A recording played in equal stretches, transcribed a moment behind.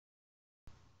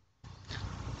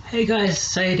Hey guys,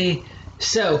 Sadie.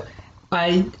 So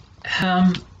I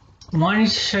wanted to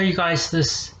show you guys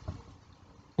this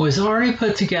was already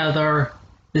put together,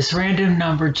 this random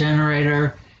number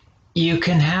generator. You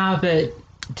can have it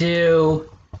do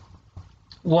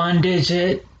one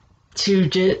digit, two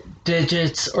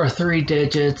digits, or three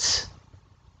digits.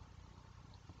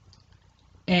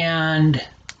 And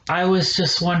I was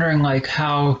just wondering, like,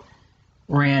 how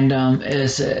random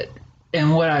is it?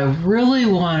 And what I really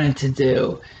wanted to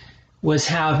do was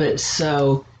have it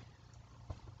so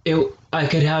I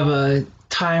could have a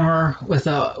timer with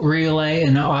a relay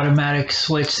and an automatic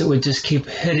switch that would just keep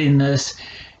hitting this,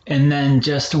 and then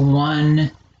just one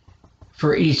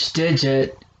for each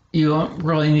digit. You don't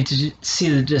really need to see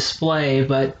the display,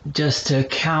 but just to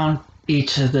count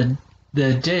each of the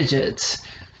digits.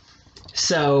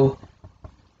 So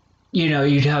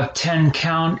you'd have 10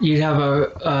 count, you'd have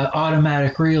a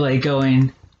automatic relay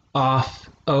going off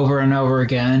over and over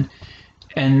again,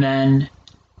 and then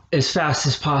as fast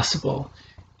as possible.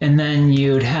 And then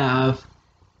you'd have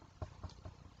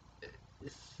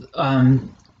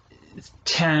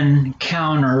 10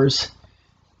 counters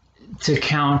to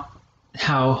count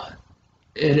how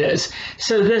it is.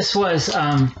 So this was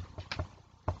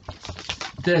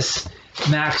this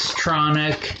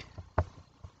Maxtronic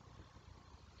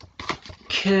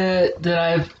kit that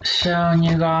I've shown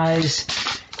you guys,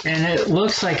 and it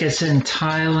looks like it's in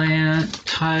Thailand.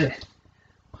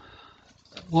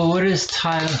 Well, what is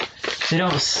Thai? They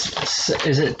don't.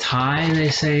 Is it Thai? They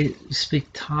say speak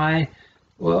Thai.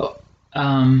 Well,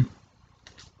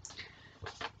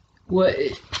 what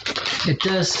it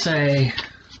does say,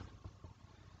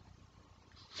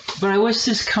 but I wish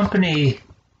this company.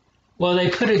 Well, they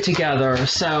put it together,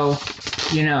 so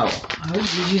you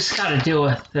just got to deal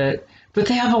with it. But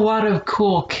they have a lot of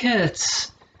cool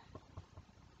kits,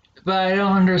 but I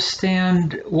don't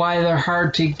understand why they're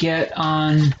hard to get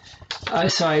on.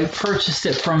 So I purchased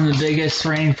it from the biggest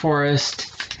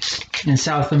rainforest in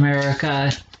South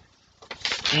America,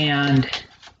 and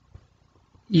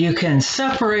you can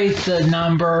separate the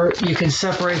number, you can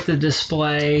separate the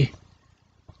display.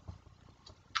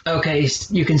 Okay,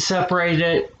 you can separate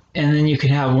it, and then you can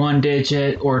have one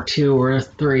digit or two or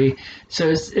three.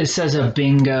 So it says a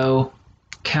bingo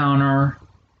counter,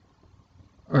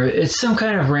 or it's some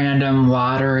kind of random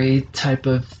lottery type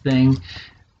of thing.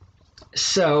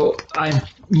 So I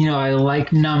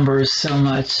like numbers so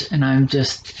much, and and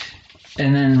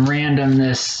then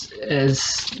randomness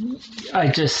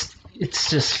it's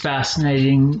just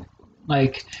fascinating.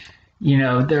 Like,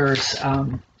 there's,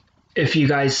 if you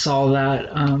guys saw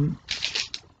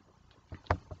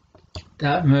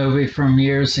that movie from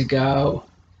years ago.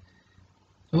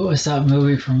 What was that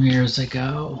movie from years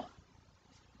ago?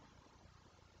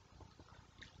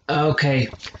 Okay,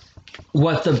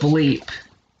 What the Bleep.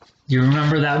 You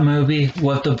remember that movie,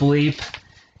 What the Bleep?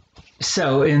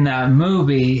 So in that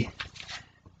movie,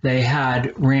 they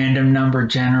had random number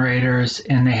generators,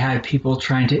 and they had people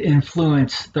trying to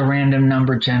influence the random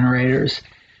number generators.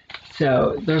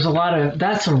 So there's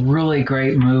that's a really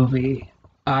great movie.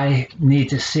 I need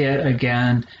to see it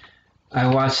again. I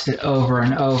watched it over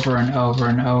and over and over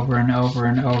and over and over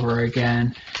and over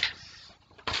again.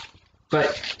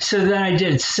 But so then I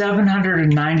did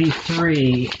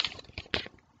 793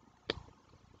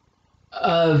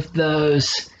 of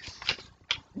those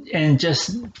and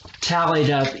just tallied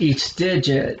up each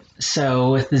digit.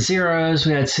 So with the zeros,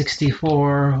 we had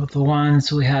 64. With the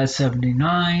ones, we had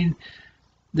 79.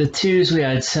 The twos, we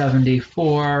had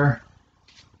 74.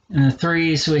 And the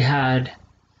threes, we had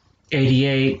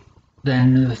 88.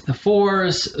 Then the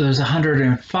fours, there's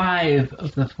 105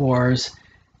 of the fours.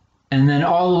 And then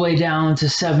all the way down to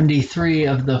 73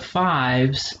 of the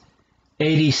fives,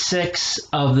 86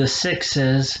 of the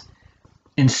sixes,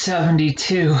 and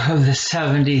 72 of the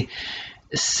 77s,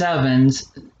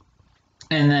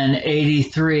 and then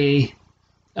 83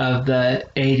 of the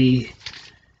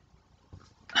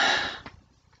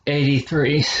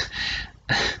 83s,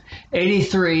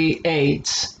 83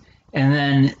 eights, and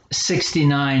then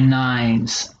 69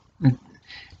 nines.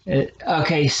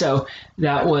 Okay, so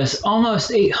that was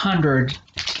almost 800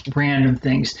 random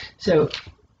things. So,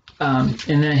 and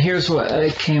then here's what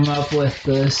I came up with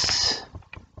this.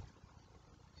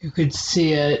 You could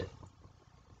see it.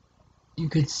 You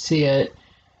could see it.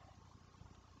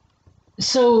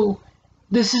 So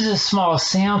this is a small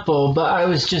sample, but I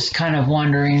was just kind of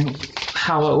wondering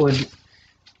how it would,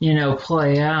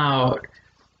 play out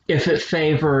if it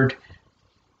favored.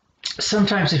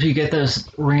 Sometimes if you get those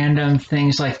random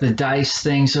things like the dice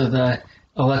things or the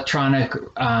electronic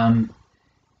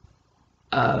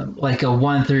like a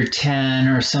 1 through 10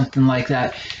 or something like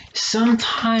that.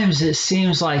 Sometimes it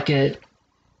seems like it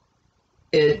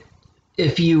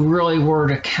if you really were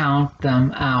to count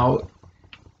them out,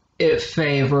 it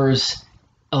favors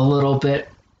a little bit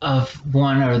of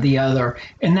one or the other.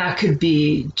 And that could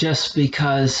be just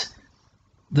because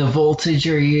the voltage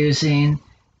you're using,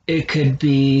 it could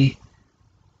be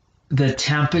the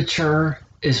temperature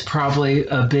is probably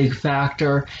a big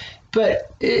factor,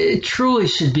 but it truly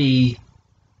should be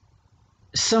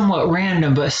somewhat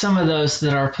random. But some of those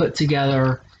that are put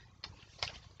together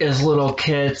as little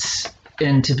kits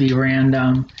and to be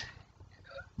random,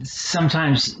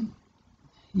 sometimes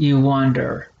you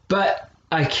wonder. But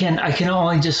I can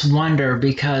only just wonder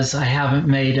because I haven't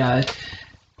made a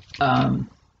I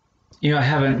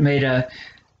haven't made a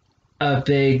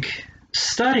big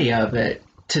study of it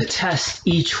to test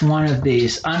each one of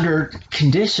these under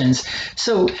conditions.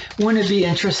 So wouldn't it be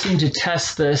interesting to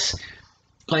test this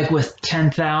like with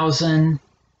 10,000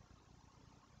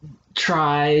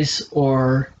 tries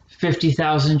or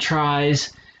 50,000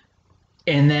 tries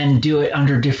and then do it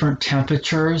under different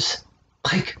temperatures?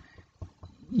 Like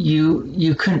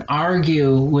you couldn't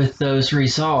argue with those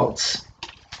results.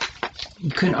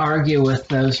 You couldn't argue with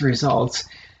those results.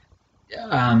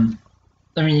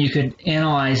 I mean, you could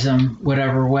analyze them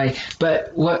whatever way,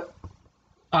 but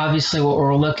obviously what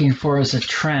we're looking for is a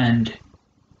trend.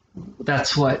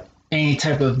 That's what any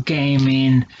type of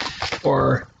gaming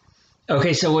or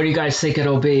okay. So what do you guys think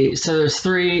it'll be? So there's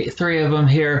three of them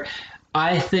here.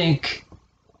 I think.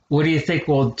 What do you think?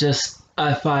 We'll just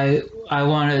if I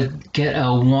want to get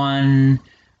a 1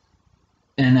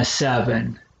 and a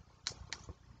 7.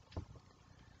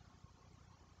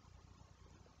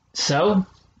 So,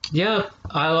 yep,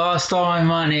 I lost all my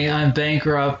money. I'm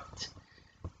bankrupt.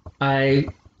 I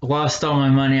lost all my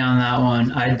money on that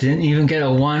one. I didn't even get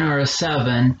a 1 or a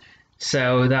 7.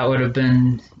 So that would have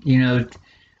been,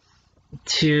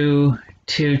 two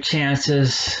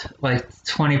chances, like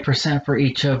 20% for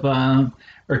each of them,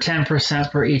 or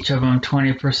 10% for each of them,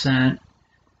 20%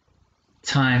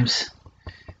 times.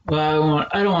 Well,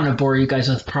 I don't want to bore you guys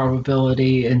with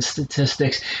probability and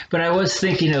statistics, but I was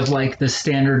thinking of like the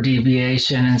standard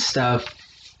deviation and stuff,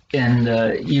 and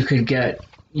you could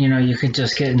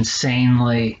just get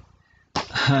insanely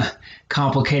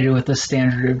complicated with the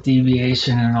standard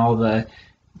deviation and all the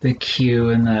Q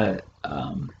and the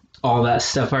all that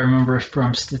stuff. I remember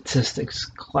from statistics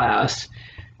class,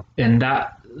 and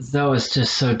that was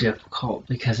just so difficult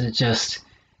because it just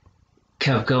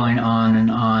kept going on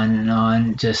and on and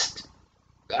on. Just,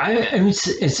 I mean,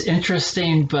 it's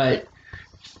interesting, but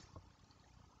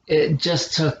it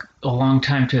just took a long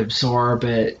time to absorb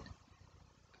it.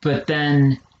 But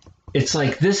then it's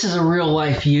like, this is a real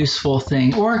life useful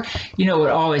thing. Or, what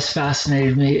always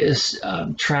fascinated me is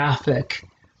traffic,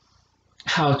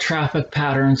 how traffic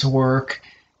patterns work,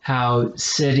 how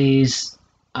cities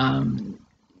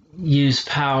use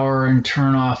power and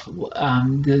turn off the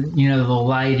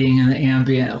lighting and the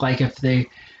ambient, like if they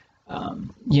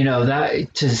that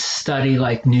to study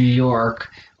like New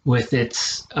York with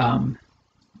its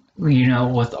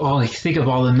with all, think of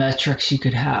all the metrics you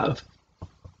could have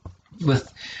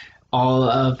with all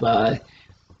of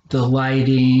the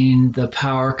lighting, the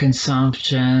power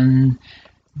consumption,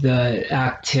 the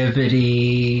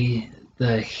activity,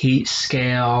 the heat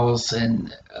scales,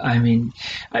 and I mean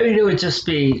it would just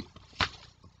be,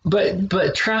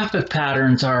 but traffic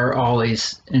patterns are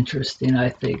always interesting. I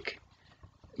think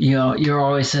you're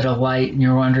always at a light and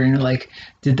you're wondering, like,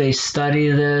 did they study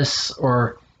this?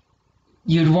 Or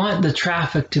you'd want the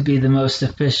traffic to be the most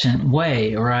efficient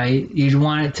way, right? You'd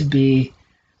want it to be,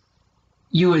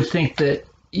 you would think that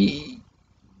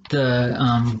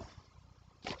the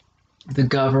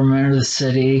government or the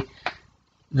city,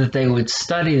 that they would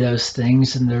study those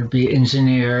things, and there'd be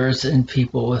engineers and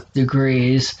people with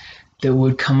degrees that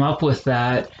would come up with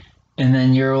that. And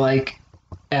then you're like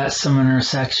at some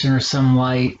intersection or some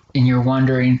light and you're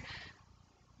wondering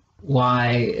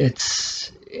why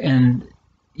it's, and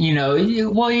you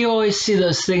always see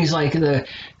those things, like the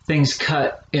things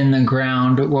cut in the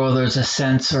ground where there's a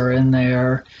sensor in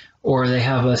there, or they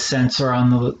have a sensor on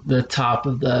the top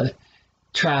of the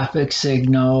traffic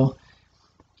signal.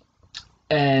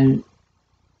 And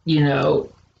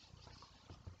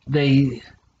they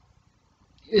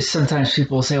sometimes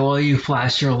people say, well, you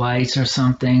flash your lights or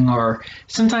something, or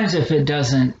sometimes if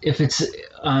it's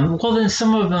well, then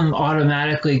some of them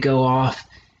automatically go off.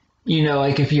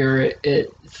 Like if you're at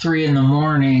 3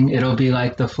 a.m, it'll be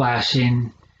like the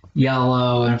flashing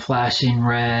yellow and flashing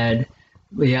red,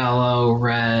 yellow,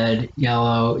 red,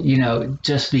 yellow,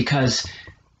 just because,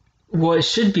 well, it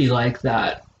should be like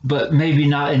that. but maybe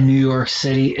not in New York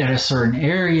City at a certain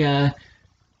area,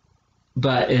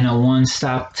 but in a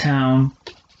one-stop town.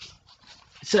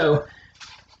 So,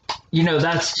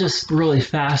 that's just really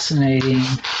fascinating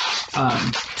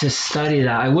to study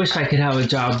that. I wish I could have a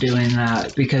job doing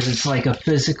that because it's like a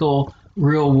physical,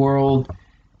 real world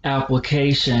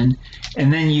application.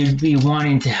 And then you'd be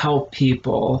wanting to help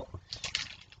people.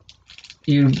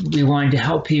 You'd be wanting to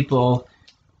help people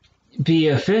be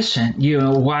efficient.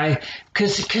 Why?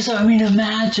 Because I mean,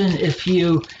 imagine if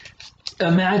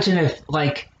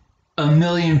like a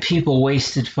million people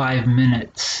wasted 5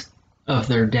 minutes of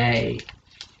their day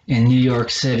in New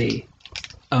York City.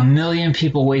 A million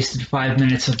people wasted 5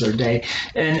 minutes of their day.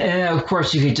 And of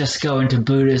course, you could just go into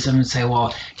Buddhism and say,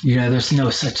 well, there's no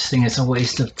such thing as a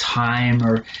waste of time,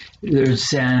 or there's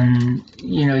Zen,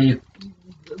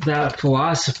 that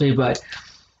philosophy. But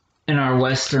in our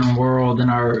Western world, in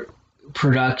our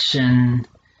production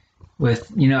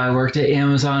with, I worked at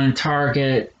Amazon and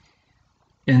Target,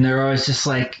 and they're always just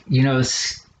like,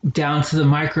 it's down to the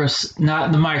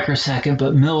not the microsecond,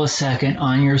 but millisecond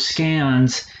on your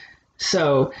scans.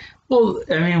 So, well,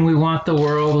 I mean, we want the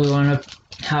world, we want to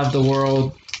have the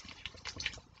world,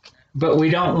 but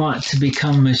we don't want to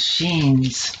become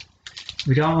machines.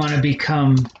 We don't want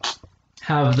to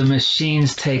have the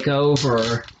machines take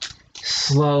over,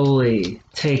 slowly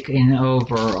taking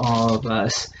over all of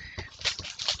us.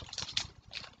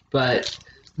 But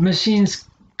machines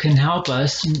can help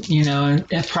us, and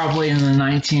probably in the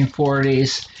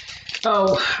 1940s.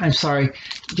 Oh, I'm sorry.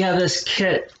 Yeah, this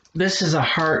is a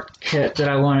heart kit that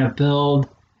I want to build.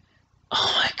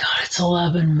 Oh my God, it's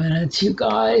 11 minutes, you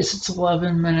guys. It's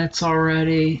 11 minutes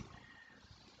already.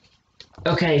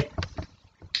 Okay.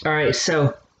 All right,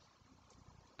 so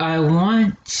I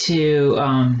want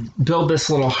to build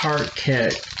this little heart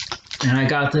kit, and I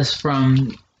got this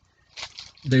from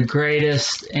the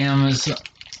greatest Amazon,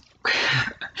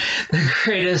 the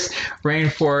greatest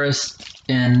rainforest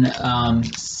in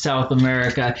South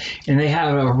America, and they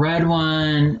have a red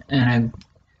one and a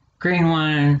green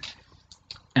one,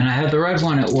 and I have the red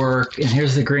one at work, and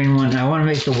here's the green one, and I want to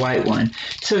make the white one.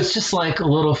 So it's just like a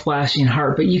little flashing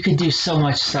heart, but you could do so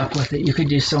much stuff with it.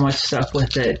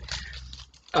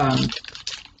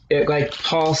 It like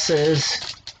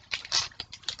pulses,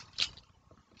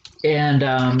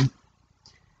 and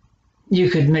you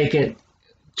could make it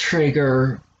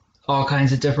trigger all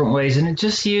kinds of different ways, and it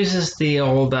just uses the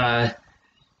old it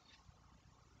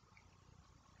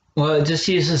just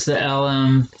uses the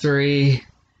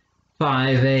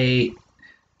LM358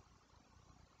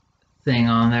 thing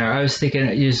on there. I was thinking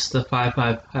it used the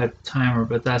 555 timer,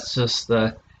 but that's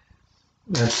the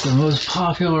most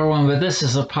popular one. But this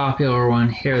is a popular one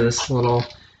here, this little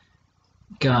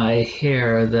guy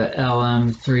here, the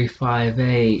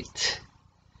LM358.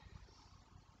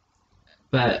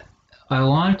 But I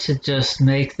want to just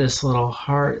make this little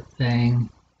heart thing,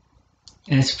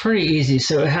 and it's pretty easy.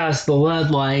 So it has the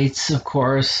LED lights, of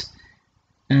course,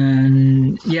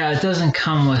 and yeah, it doesn't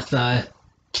come with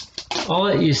I'll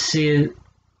let you see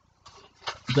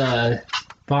the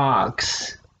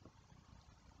box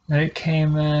that it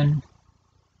came in.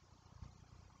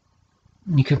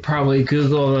 You could probably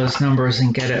Google those numbers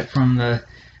and get it from the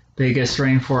biggest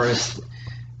rainforest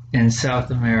in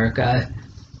South America.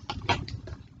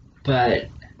 But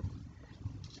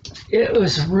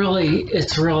it's really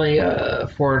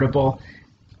affordable,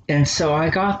 and so I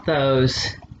got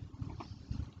those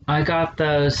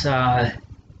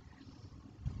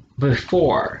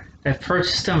before. I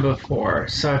purchased them before,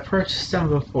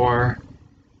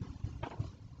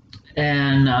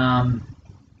 and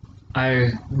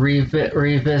I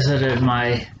revisited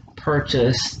my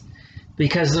purchase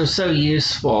because they're so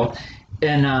useful.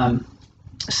 And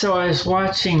so I was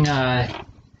watching.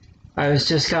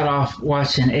 Got off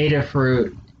watching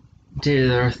Adafruit do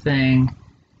their thing,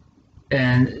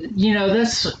 and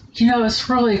it's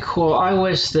really cool. I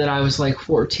wish that I was like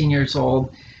 14 years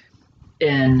old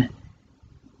in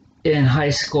high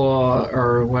school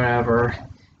or whatever,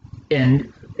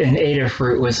 and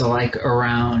Adafruit was like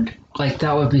around. Like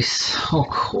that would be so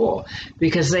cool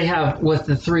because they have with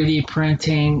the 3D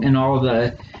printing and all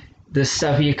the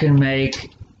stuff you can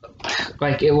make.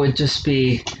 Like it would just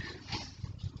be.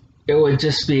 I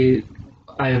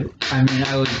mean,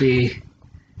 I would be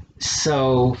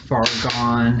so far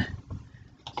gone.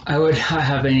 I would not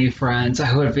have any friends.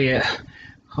 I would be at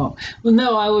home. Well,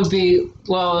 no, I would be,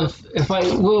 if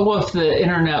the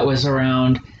internet was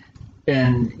around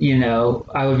and,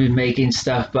 I would be making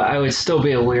stuff, but I would still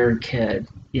be a weird kid.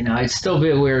 I'd still be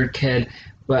a weird kid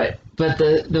But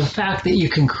the fact that you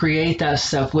can create that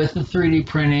stuff with the 3D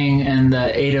printing and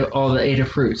all the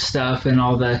Adafruit stuff and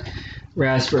all the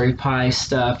Raspberry Pi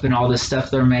stuff and all the stuff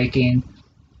they're making.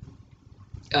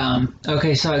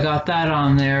 Okay, so I got that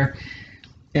on there,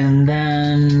 and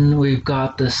then we've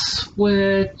got the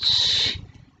Switch,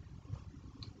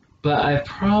 but I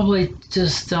probably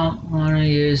just don't want to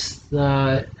use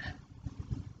the.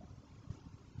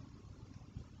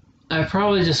 I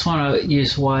probably just want to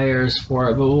use wires for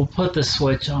it, but we'll put the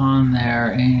Switch on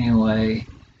there anyway.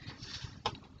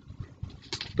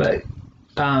 But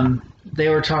they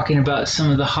were talking about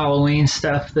some of the Halloween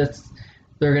stuff that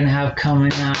they're going to have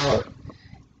coming out,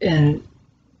 and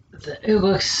it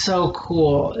looks so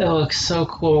cool. It looks so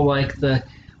cool, like the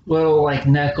little like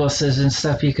necklaces and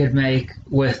stuff you could make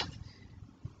with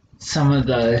some of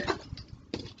the,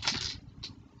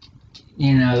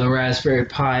 you know, the Raspberry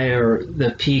Pi or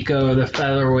the Pico, the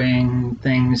Featherwing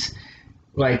things.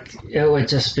 Like it would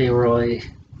just be really,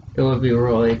 it would be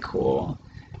really cool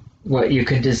what you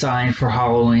could design for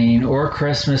Halloween or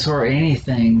Christmas or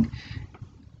anything,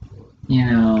 you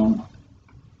know.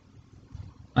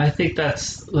 I think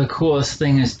that's the coolest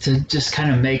thing, is to just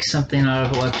kind of make something out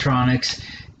of electronics.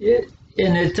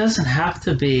 And it doesn't have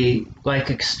to be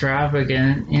like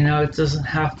extravagant, you know, it doesn't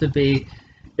have to be,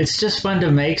 it's just fun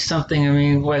to make something. I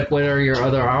mean, like, what are your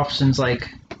other options? Like,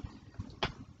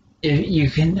 if you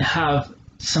can have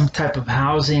some type of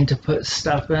housing to put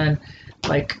stuff in,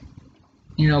 like,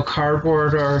 you know,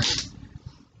 cardboard or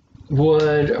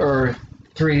wood or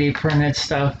 3D printed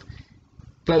stuff.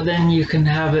 But then you can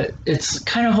have it, it's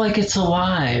kind of like it's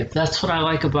alive. That's what I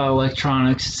like about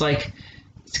electronics. It's like,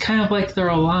 it's kind of like they're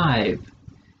alive.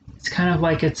 It's kind of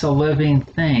like it's a living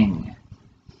thing.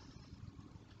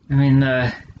 I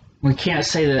mean, we can't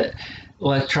say that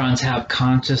electrons have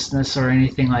consciousness or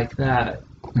anything like that.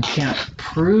 We can't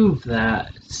prove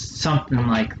that. Something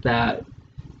like that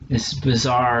is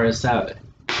bizarre, is that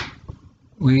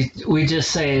we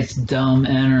just say it's dumb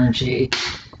energy,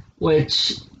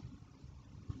 which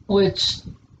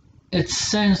it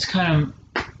sounds kind of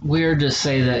weird to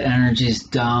say that energy's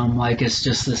dumb, like it's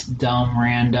just this dumb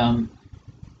random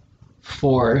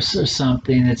force or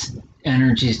something.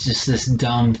 Energy's just this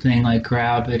dumb thing like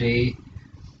gravity.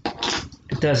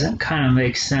 It doesn't kind of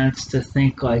make sense to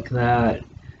think like that.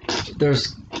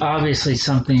 There's obviously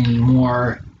something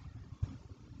more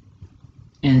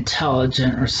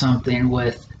intelligent or something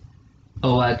with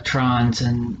electrons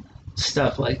and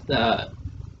stuff like that.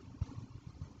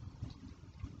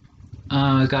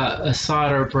 I got a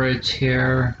solder bridge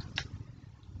here.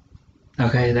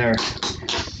 Okay, there.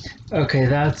 Okay,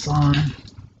 that's on.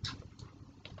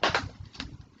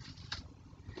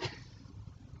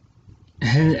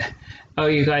 And, oh,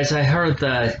 you guys, I heard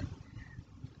that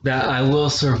I Will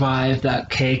Survive, that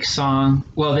Cake song.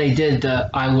 Well, they did the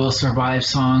I Will Survive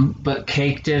song, but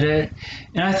Cake did it.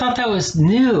 And I thought that was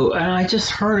new, and I just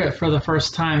heard it for the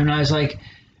first time, and I was like,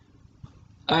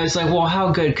 well,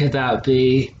 how good could that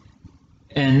be?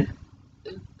 And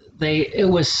it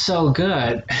was so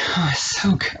good. It was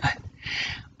so good.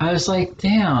 I was like,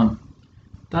 damn,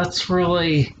 that's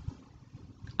really,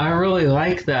 I really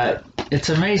like that. It's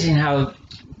amazing how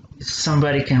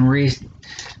somebody can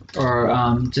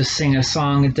just sing a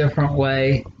song a different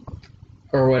way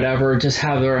or whatever, just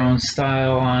have their own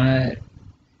style on it.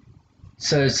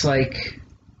 So it's like,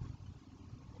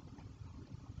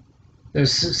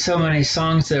 there's so many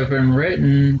songs that have been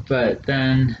written, but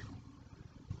then,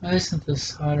 why isn't the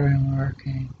soldering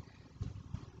working?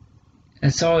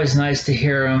 It's always nice to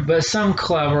hear them, but some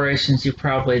collaborations you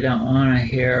probably don't want to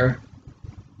hear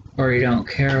or you don't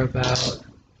care about.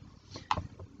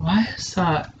 Why is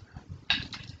that?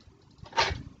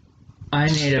 I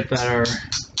need a better.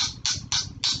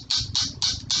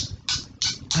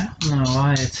 I don't know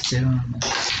why it's doing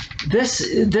this.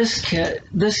 This kit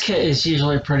is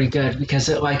usually pretty good because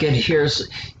it like adheres.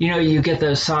 You know, you get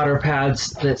those solder pads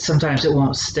that sometimes it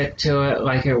won't stick to it,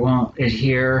 like it won't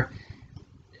adhere.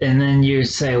 And then you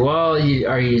say, well, are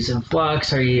you using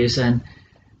flux? Are you using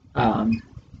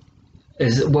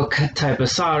what type of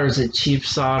solder? Is it cheap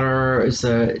solder? Is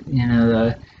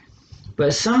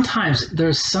but sometimes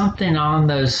there's something on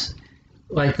those,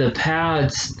 like the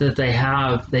pads that they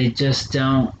have, they just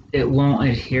don't, it won't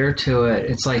adhere to it.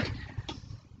 It's like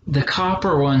the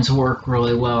copper ones work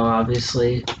really well,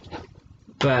 obviously,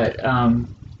 but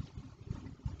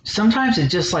sometimes it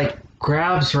just like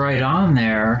grabs right on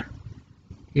there.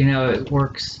 You know, it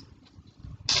works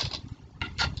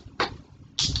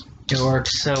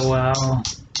so well.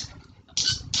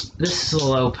 This is a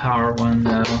low power one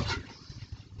though.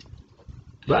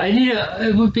 But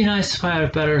it would be nice if I had a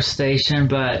better station,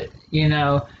 but you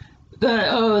know,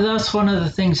 that's one of the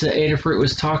things that Adafruit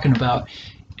was talking about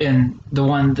in the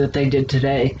one that they did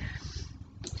today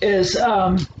is,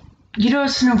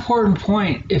 it's an important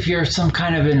point if you're some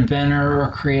kind of inventor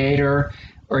or creator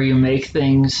or you make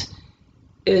things,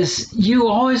 is you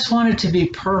always want it to be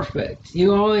perfect.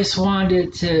 You always want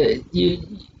it to,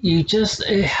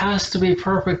 it has to be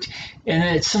perfect.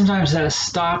 And sometimes that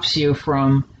stops you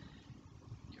from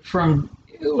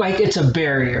like, it's a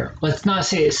barrier. Let's not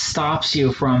say it stops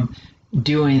you from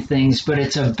doing things, but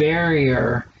it's a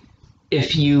barrier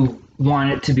if you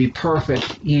want it to be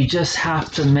perfect. You just have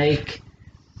to make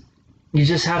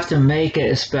it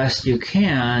as best you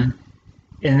can.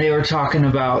 And they were talking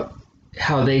about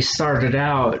how they started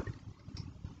out,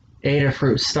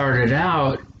 Adafruit started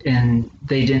out, and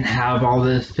they didn't have all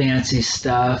the fancy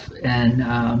stuff.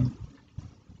 And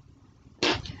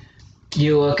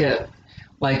you look at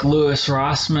like Louis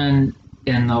Rossmann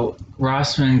in the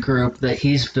Rossmann group that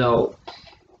he's built.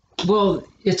 Well,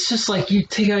 it's just like you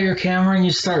take out your camera and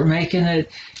you start making it.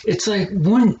 It's like,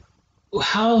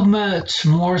 how much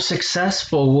more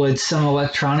successful would some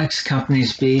electronics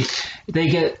companies be? They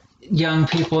get young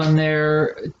people in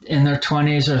their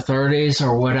 20s or 30s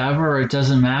or whatever, it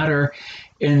doesn't matter,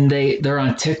 and they're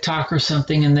on TikTok or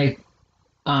something, and they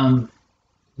want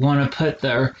to put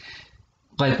their,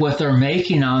 like, what they're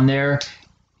making on there,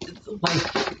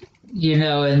 like,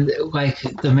 and like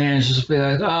the managers will be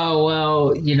like, oh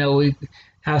well, we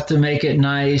have to make it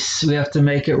nice. We have to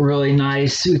make it really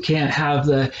nice. We can't have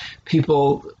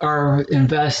our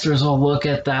investors will look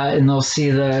at that and they'll see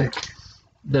the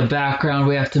background.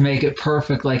 We have to make it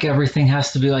perfect. Like, everything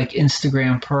has to be like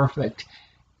Instagram perfect.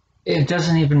 It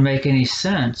doesn't even make any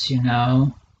sense,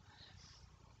 I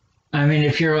mean,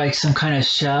 if you're like some kind of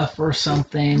chef or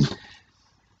something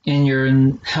and you're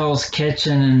in Hell's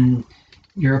Kitchen and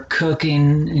you're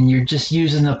cooking and you're just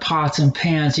using the pots and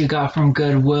pans you got from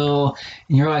Goodwill,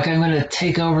 and you're like, I'm going to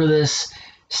take over this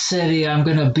city. I'm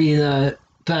going to be the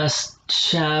best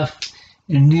chef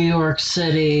in New York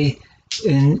City.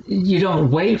 And you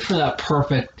don't wait for that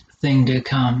perfect thing to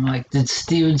come. Like, did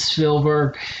Steven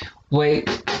Spielberg wait,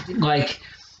 like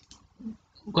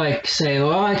say,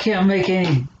 well, I can't make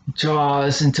any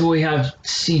Jaws until we have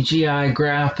CGI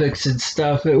graphics and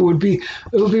stuff. It would be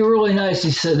really nice.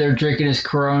 He said they're drinking his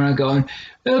Corona, going,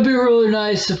 it would be really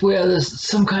nice if we had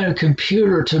some kind of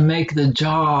computer to make the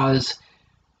Jaws.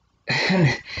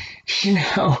 And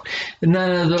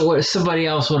none of what somebody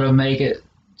else would have made it.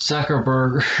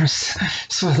 Zuckerberg or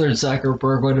Swither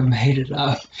Zuckerberg would have made it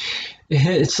up.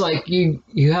 It's like you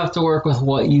have to work with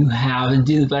what you have and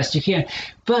do the best you can.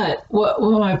 But what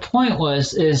my point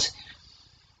was is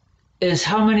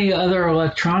how many other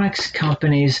electronics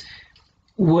companies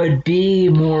would be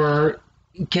more,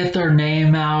 get their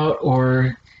name out,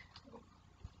 or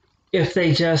if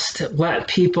they just let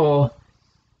people.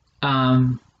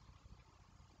 One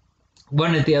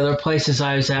of the other places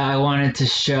I was at, I wanted to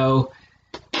show.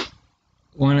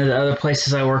 One of the other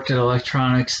places I worked at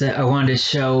electronics, that I wanted to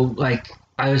show, like,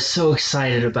 I was so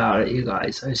excited about it, you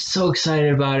guys. I was so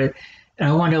excited about it, and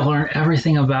I wanted to learn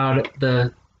everything about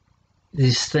it,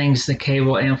 these things, the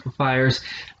cable amplifiers.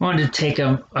 I wanted to take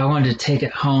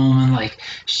it home and like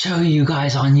show you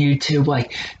guys on YouTube,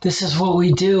 like, this is what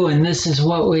we do and this is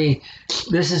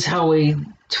how we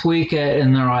tweak it.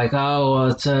 And they're like, oh, well,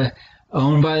 it's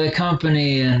owned by the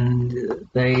company and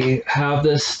they have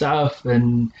this stuff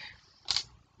and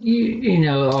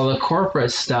all the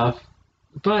corporate stuff.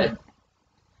 But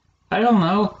I don't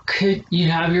know, could you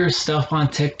have your stuff on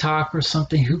TikTok or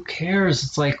something? Who cares?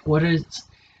 It's like,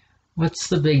 what's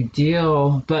the big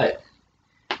deal? But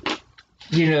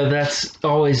that's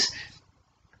always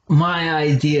my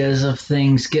ideas of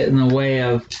things get in the way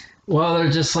of, well, they're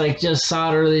just like, just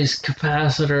solder these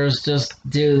capacitors, just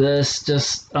do this,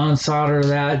 just unsolder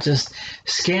that, just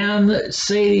scan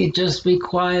Sadie, just be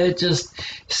quiet, just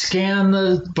scan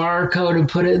the barcode and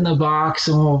put it in the box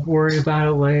and we'll worry about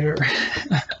it later.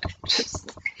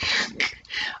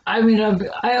 I mean,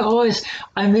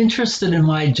 I'm interested in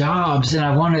my jobs and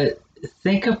I want to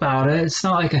think about it. It's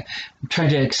not like I'm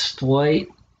trying to exploit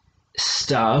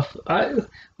stuff.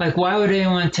 Like, why would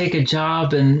anyone take a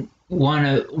job and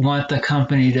want the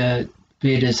company to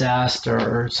be a disaster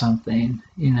or something?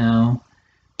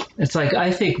 It's like,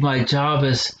 I think my job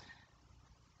is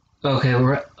okay.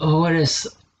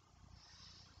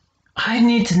 I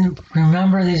need to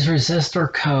remember these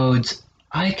resistor codes.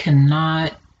 I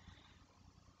cannot.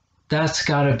 That's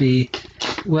got to be,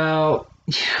 well,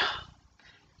 yeah.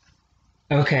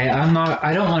 Okay,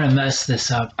 I don't want to mess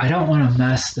this up.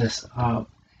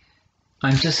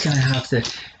 I'm just gonna have to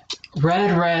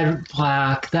red,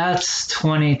 black. That's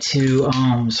 22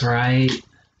 ohms, right?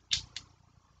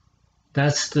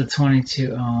 That's the 22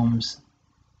 ohms.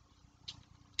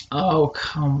 Oh,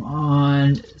 come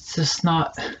on. It's just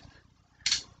not.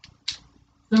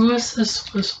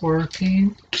 This was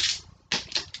working.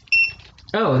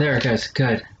 Oh, there it goes.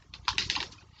 Good.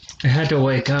 I had to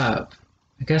wake up.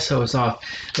 I guess I was off.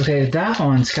 Okay, that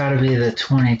one's got to be the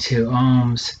 22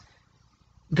 ohms.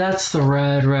 That's the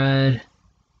red.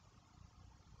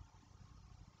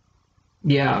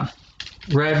 Yeah.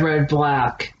 Red,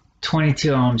 black.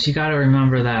 22 ohms. You got to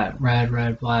remember that.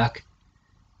 Red, black.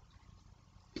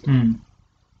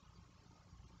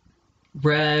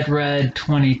 Red,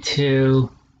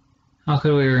 22. How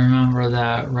could we remember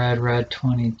that? Red,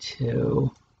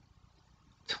 22.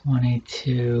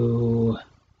 22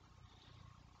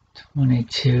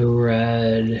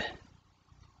 red.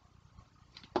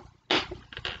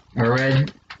 Or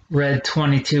red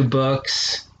 22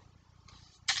 books.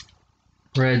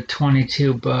 Red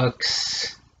 22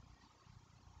 books.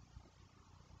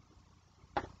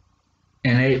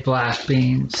 And 8 black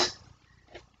beans.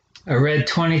 I read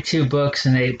 22 books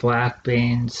and 8 black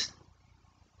beans.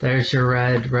 There's your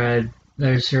red.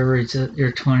 There's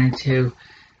your 22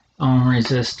 ohm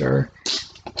resistor.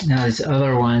 Now these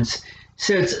other ones.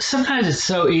 So sometimes it's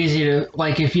so easy to,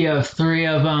 like if you have 3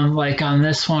 of them, like on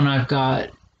this one I've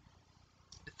got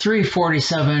 3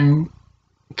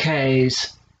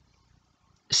 47Ks.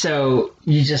 So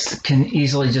you just can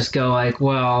easily just go like,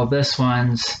 well, this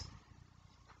one's,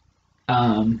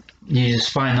 you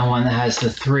just find the one that has the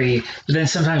 3. But then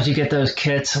sometimes you get those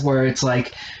kits where it's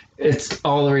like, it's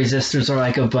all the resistors are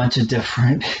like a bunch of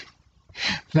different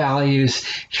values.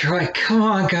 You're like, come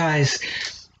on, guys.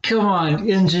 Come on,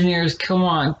 engineers, come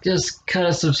on. Just cut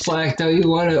us some slack. Don't you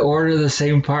want to order the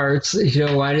same parts? You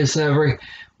know, why does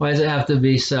it have to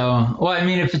be so? Well, I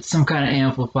mean, if it's some kind of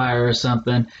amplifier or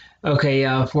something. Okay,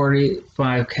 yeah,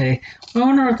 45K. I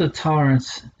wonder what the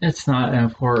tolerance, it's not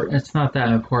important. It's not that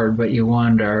important, but you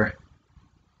wonder.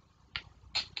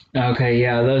 Okay,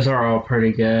 yeah, those are all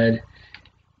pretty good.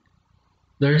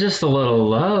 They're just a little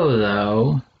low,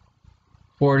 though.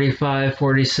 45,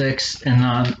 46,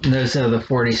 and those are the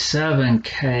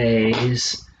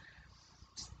 47Ks.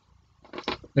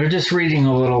 They're just reading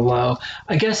a little low.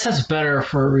 I guess that's better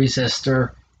for a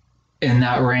resistor in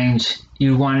that range.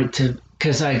 You want it to,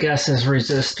 because I guess as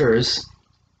resistors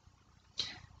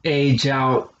age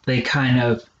out, they kind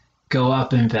of go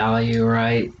up in value,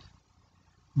 right?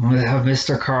 We'll have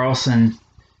Mr. Carlson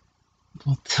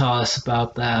will tell us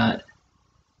about that.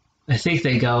 I think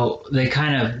they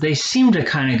seem to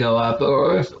kind of go up,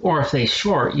 or if they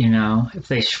short, if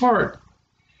they short.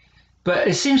 But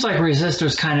it seems like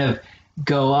resistors kind of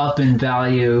go up in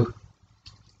value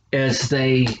as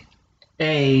they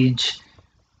age,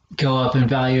 They go up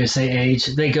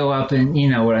in, you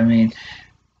know what I mean.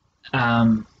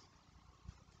 But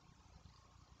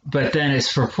then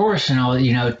it's proportional,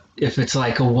 if it's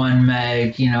like a 1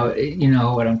 meg, you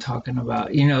know what I'm talking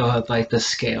about. Like the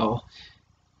scale.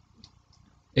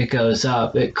 It goes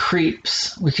up, it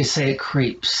creeps. We could say it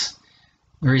creeps.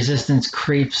 The resistance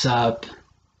creeps up.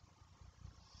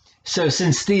 So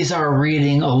since these are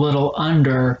reading a little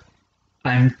under,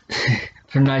 I'm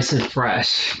nice and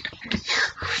fresh.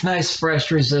 Nice fresh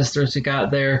resistors you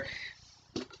got there.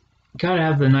 Gotta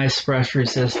have the nice fresh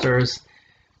resistors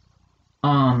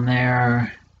on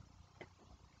there.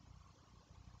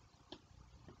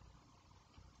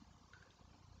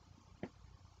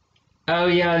 Oh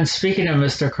yeah, and speaking of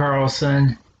Mr.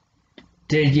 Carlson,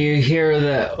 did you hear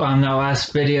that on the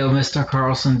last video Mr.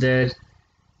 Carlson did?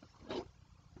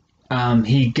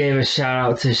 He gave a shout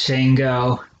out to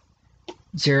Shango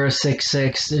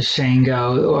 066 to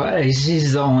Shango.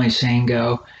 He's the only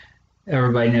Shango.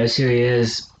 Everybody knows who he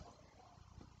is.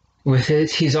 With it,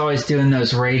 he's always doing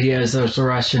those radios, those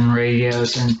Russian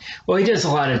radios, and well, he does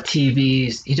a lot of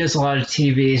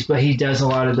TVs. But he does a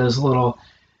lot of those little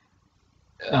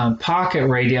pocket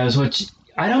radios, which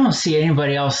I don't see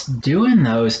anybody else doing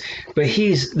those. But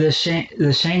he's the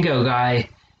Shango guy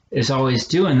is always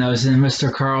doing those. And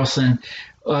Mr. Carlson,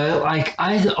 like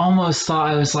I almost thought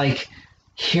I was like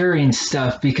hearing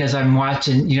stuff because I'm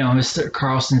watching, Mr.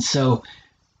 Carlson's so,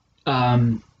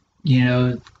 kind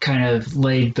of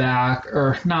laid back,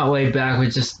 or not laid back,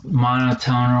 but just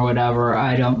monotone or whatever.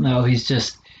 I don't know. He's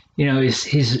just, he's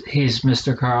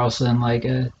Mr. Carlson, like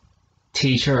a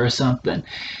teacher or something.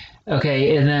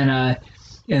 Okay, and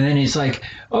then he's like,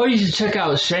 oh, you should check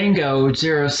out Shango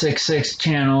 066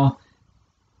 channel.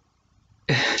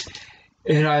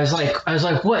 And I was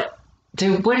like, what?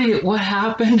 Dude, what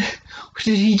happened?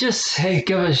 Did he just say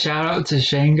give a shout out to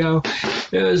Shango?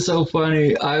 It was so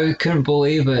funny. I couldn't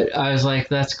believe it. I was like,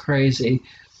 that's crazy.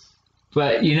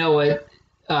 But you know what?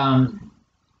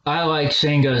 I like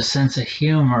Shango's sense of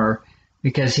humor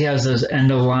because he has those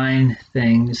end of line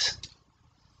things.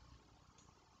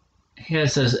 He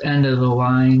has those end of the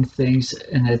line things,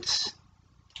 and it's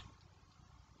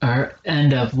or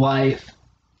end of life.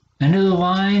 End of the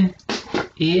line,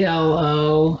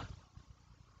 ELO,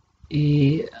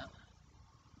 end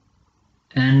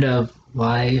of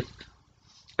life.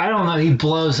 I don't know. He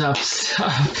blows up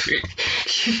stuff. You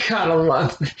gotta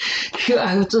love it.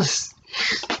 I just,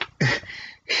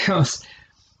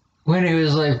 when he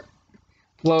was like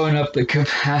blowing up the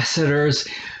capacitors,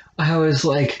 I was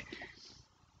like,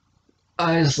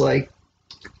 I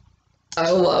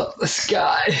love this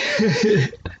guy.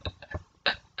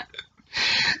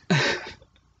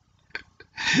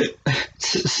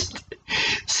 Just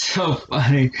so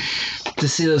funny to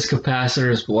see those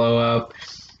capacitors blow up.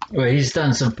 Well, he's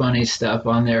done some funny stuff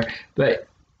on there, but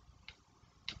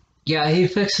yeah, he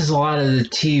fixes a lot of the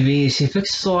TVs. He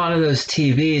fixes a lot of those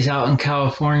TVs out in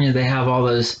California. They have all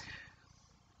those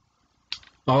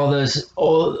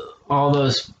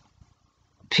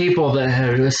people that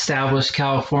had established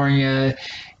California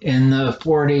in the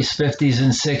 40s, 50s,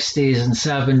 and 60s and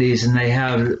 70s, and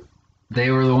they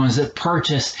were the ones that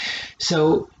purchased.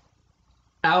 So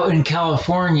out in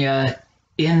California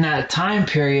in that time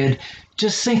period,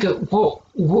 just think of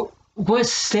what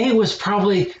state was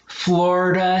probably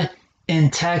Florida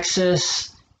and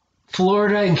Texas.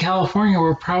 Florida and California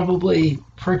were probably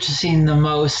purchasing the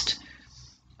most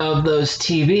of those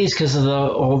TVs because of the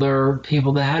older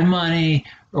people that had money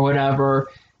or whatever.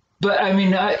 But I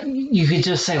mean, you could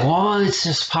just say, well, it's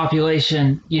just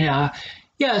population. Yeah,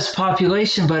 it's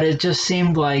population, but it just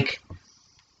seemed like,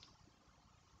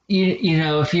 you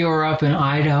know, if you were up in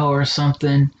Idaho or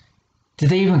something, did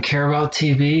they even care about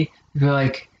TV? You'd be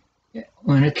like,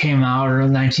 when it came out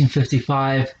in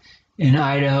 1955 in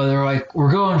Idaho, they're like,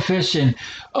 we're going fishing.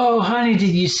 Oh, honey,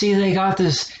 did you see they got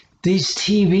these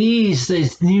TVs,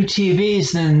 these new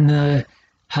TVs? Then the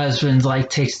husband like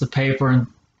takes the paper and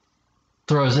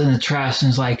throws it in the trash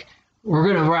and is like, we're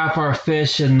gonna wrap our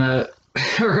fish in the,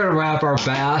 we're gonna wrap our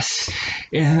bass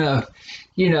in the,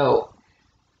 you know.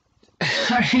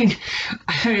 I mean,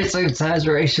 it's an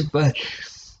exaggeration, but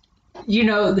you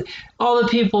know, all the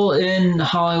people in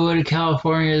Hollywood and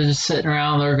California just sitting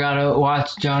around, they're gotta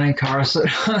watch Johnny Carson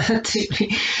on the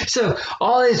TV. So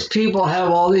all these people have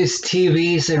all these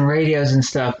TVs and radios and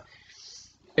stuff,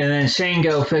 and then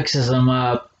Shango fixes them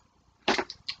up.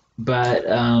 But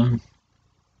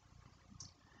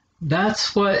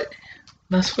that's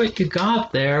what you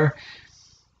got there.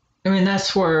 I mean,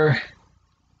 that's where.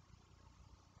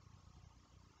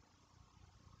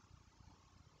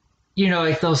 You know,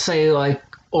 like they'll say like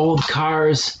old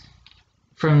cars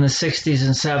from the 60s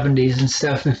and 70s and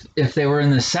stuff, if they were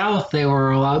in the South, they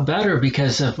were a lot better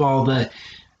because of all the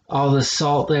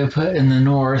salt they put in the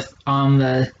North on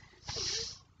the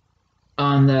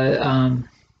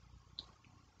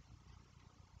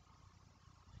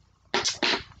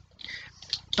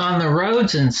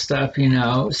roads and stuff, you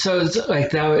know. So it's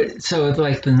like that. So it's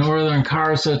like the northern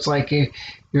cars. So it's like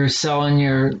you're selling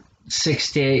your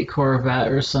 68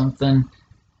 Corvette or something,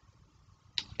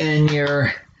 and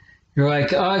you're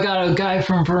like, oh, I got a guy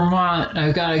from Vermont,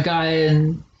 I got a guy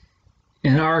in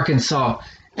Arkansas,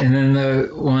 and then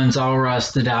the one's all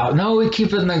rusted out. No, we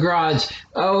keep it in the garage.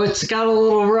 Oh, it's got a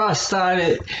little rust on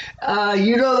it.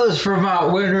 You know those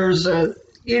Vermont winters.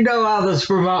 You know how those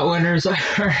Vermont winters are.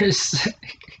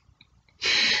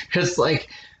 It's like,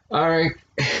 all right.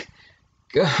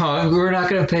 We're not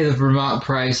going to pay the Vermont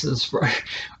prices for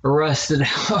a rusted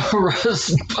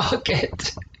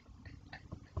bucket.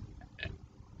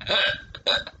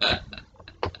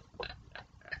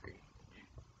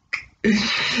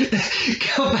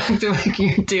 Go back to making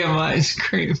your damn ice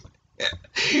cream.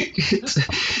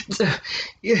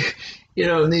 You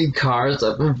don't need cars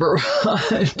up in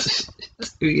Vermont.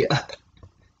 Yeah.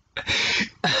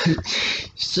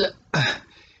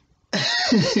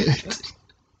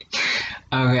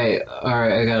 Okay,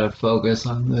 alright, I gotta focus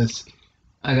on this.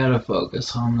 Damn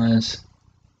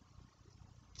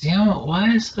it,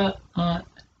 why is that not?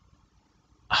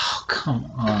 Oh,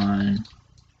 come on.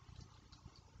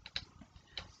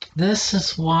 This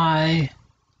is why.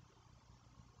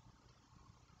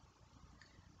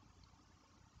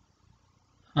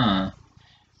 Huh.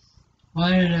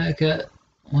 Why did I get.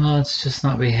 Well, it's just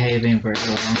not behaving very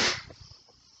well.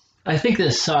 I think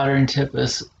this soldering tip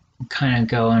is kind of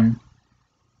going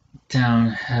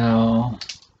downhill.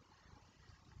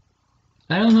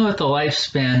 I don't know what the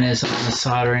lifespan is on the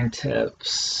soldering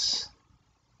tips.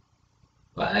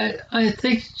 But I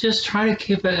think just try to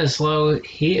keep it as low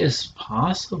heat as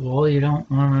possible. You don't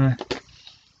want to...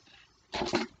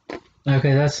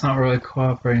 Okay, that's not really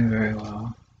cooperating very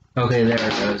well. Okay, there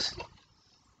it goes.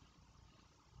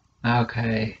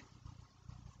 Okay.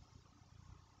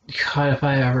 God, if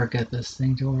I ever get this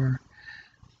thing to work.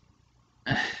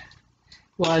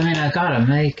 Well, I mean, I gotta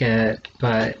make it,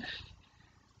 but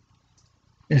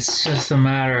it's just a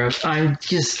matter of... I'm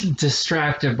just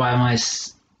distracted by my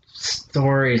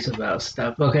stories about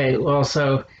stuff. Okay, well,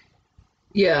 so...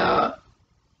 Yeah,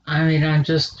 I mean, I'm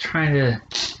just trying to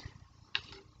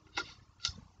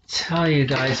tell you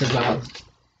guys about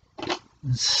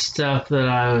stuff that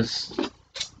I was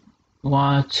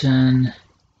watching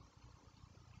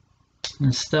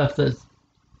and stuff that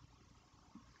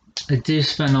I do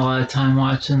spend a lot of time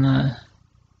watching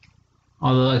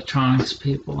all the electronics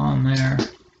people on there.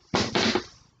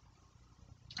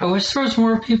 I wish there was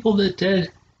more people that did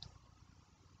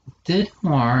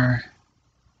more.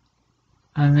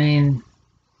 I mean,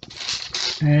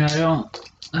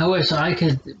 I wish I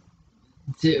could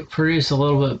produce a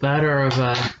little bit better of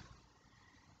a,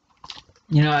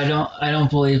 I don't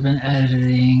believe in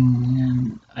editing,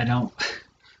 and I don't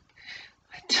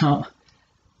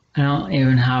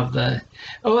even have the...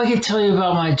 Oh, I could tell you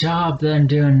about my job that I'm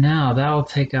doing now. That'll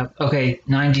take up... Okay,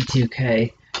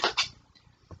 92K.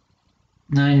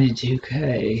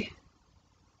 92K.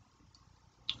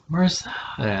 Where's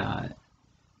that at?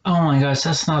 Oh my gosh,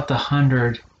 that's not the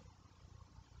 100.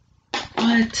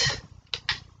 What?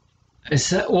 Is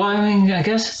that... Well, I mean, I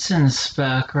guess it's in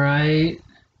spec, right?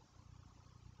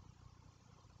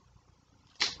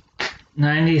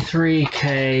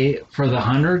 93K for the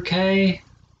 100K?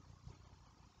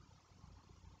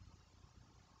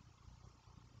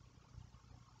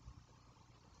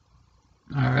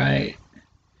 All right.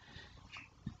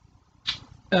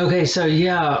 Okay, so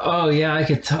yeah, oh yeah, I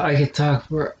could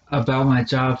talk about my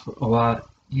job a lot.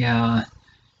 Yeah.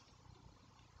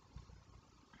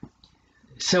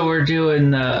 So we're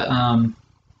doing the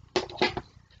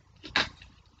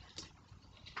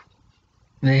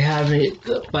they have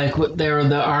it like they were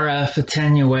the RF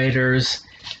attenuators,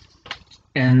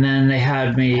 and then they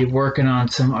had me working on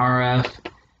some RF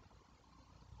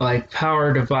like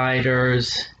power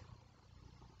dividers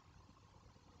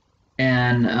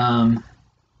and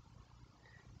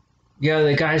yeah,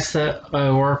 the guys that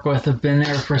I work with have been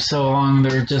there for so long.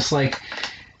 They're just like,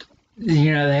 they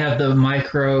have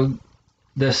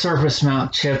the surface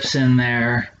mount chips in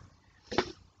there,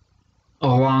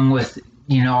 along with,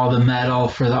 all the metal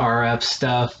for the RF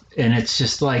stuff. And it's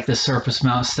just like the surface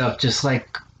mount stuff, just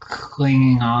like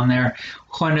clinging on there.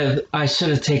 I should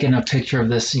have taken a picture of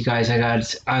this, you guys.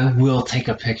 I will take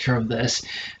a picture of this.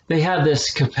 They had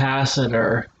this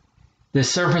capacitor, this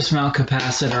surface mount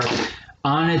capacitor,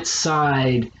 on its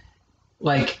side,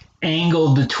 like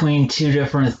angled between two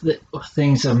different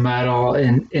things of metal,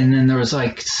 and then there was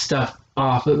like stuff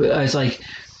off of it. I was like,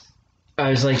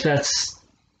 that's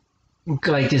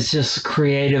like, it's just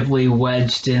creatively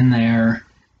wedged in there.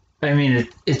 I mean,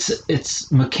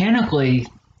 it's mechanically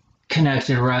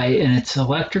connected right, and it's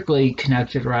electrically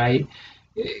connected right,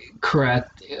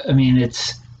 correct. I mean,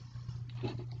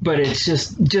 but it's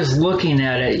just looking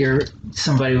at it,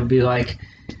 somebody would be like,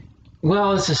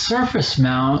 well, it's a surface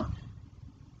mount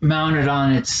mounted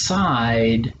on its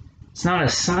side. It's not a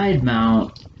side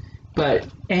mount, but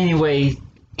anyway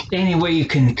you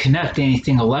can connect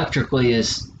anything electrically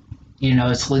is,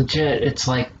 it's legit. It's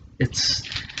like, it's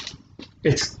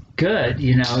good,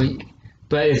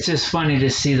 but it's just funny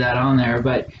to see that on there.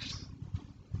 But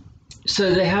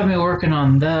so they have me working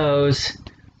on those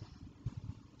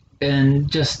and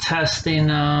just testing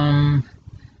them.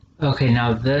 Okay,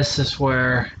 now this is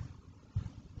where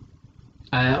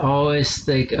I always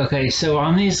think, okay, so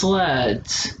on these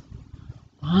LEDs,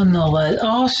 on the LED,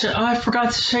 oh, I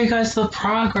forgot to show you guys the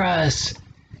progress.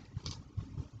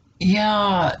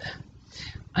 Yeah,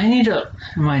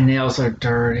 my nails are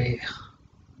dirty.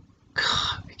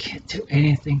 God, I can't do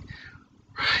anything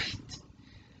right.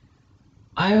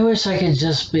 I wish I could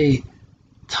just be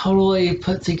totally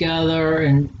put together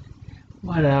and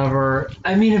whatever.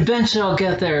 I mean, eventually I'll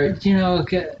get there,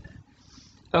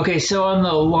 okay, so on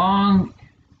the long...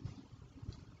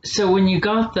 So when you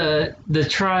got the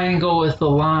triangle with the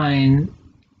line,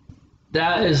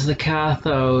 that is the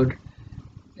cathode,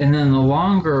 and then the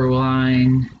longer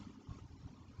line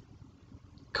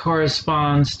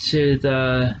corresponds to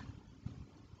the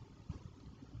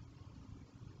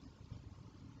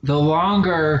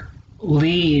longer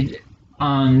lead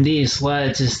on these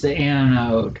LEDs is the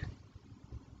anode.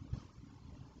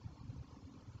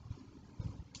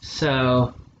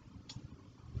 So,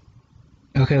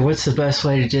 okay, what's the best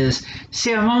way to do this?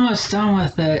 See, I'm almost done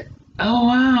with it. Oh,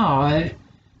 wow.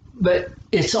 But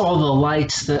it's all the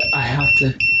lights that I have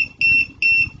to...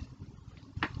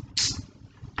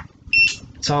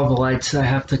 It's all the lights that I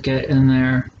have to get in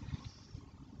there.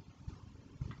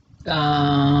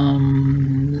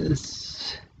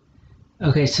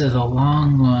 Okay, so the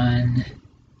long one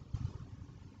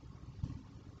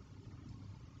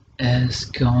is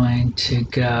going to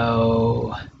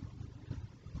go...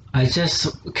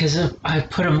 because if I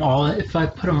put them all in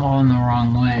the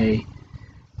wrong way,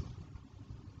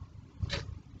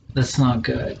 that's not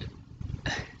good.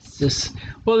 It's just,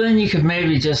 well, then you could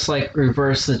maybe just like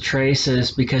reverse the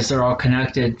traces because they're all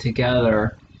connected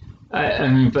together. I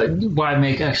mean, but why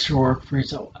make extra work for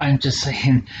yourself? I'm just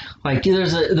saying, like,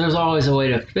 there's always a way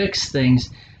to fix things.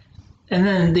 And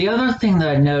then the other thing that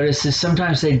I noticed is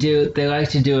sometimes they like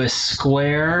to do a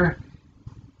square,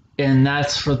 and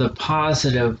that's for the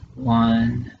positive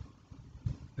one.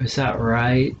 Is that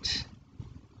right?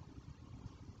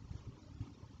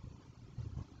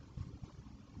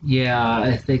 Yeah,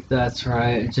 I think that's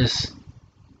right. Just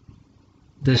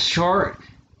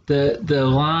the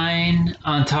line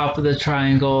on top of the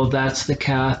triangle, that's the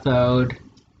cathode,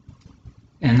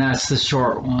 and that's the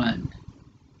short one.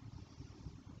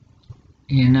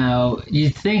 You know,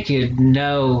 you'd think you'd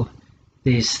know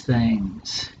these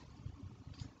things.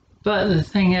 But the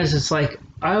thing is, it's like,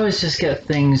 I always just get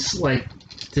things like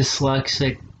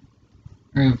dyslexic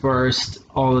reversed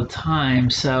all the time.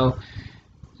 So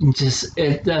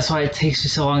that's why it takes me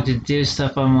so long to do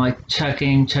stuff. I'm like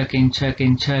checking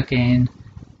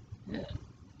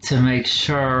to make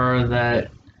sure that,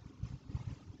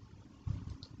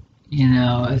 you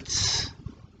know, it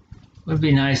would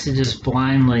be nice to just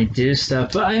blindly do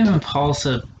stuff. But I am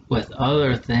impulsive with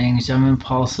other things. I'm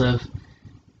impulsive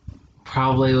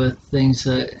probably with things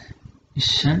that you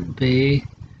shouldn't be.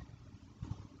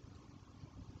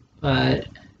 But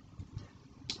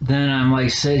then I'm like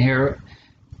sitting here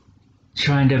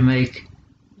trying to make,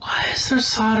 why is there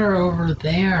solder over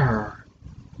there?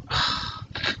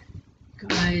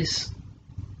 Guys,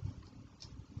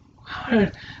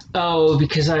 oh,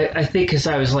 because I think because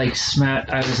I was like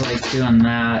I was like doing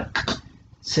that.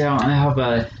 So I have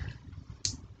a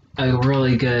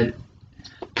really good,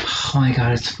 oh my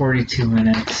god, it's 42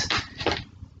 minutes.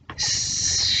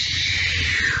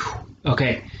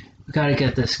 Okay, we gotta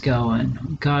get this going.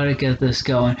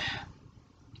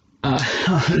 I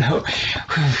don't know.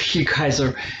 You guys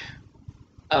are.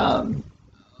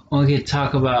 We could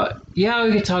talk about. Yeah,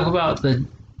 we could talk about the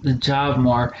job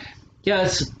more. Yeah,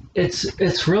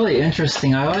 it's really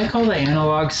interesting. I like all the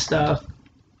analog stuff,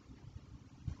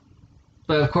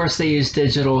 but of course they use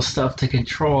digital stuff to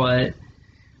control it.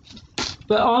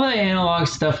 But all the analog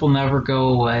stuff will never go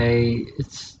away.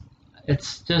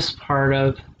 It's just part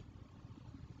of.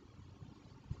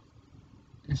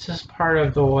 It's just part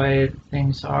of the way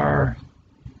things are.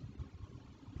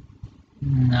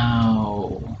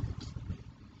 No.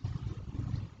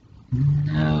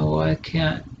 No, I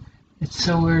can't. It's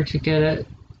so weird to get it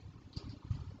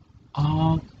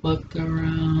all flipped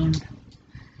around.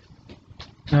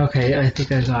 Okay, I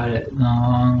think I got it in the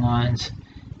long lines.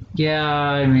 Yeah,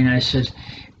 I mean,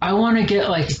 I want to get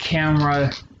like a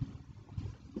camera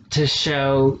to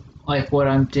show like what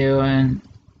I'm doing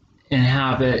and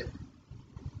have it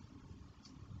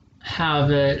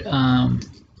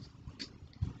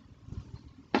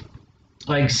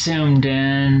like zoomed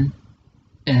in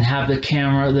and have the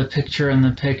picture in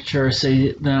the picture, so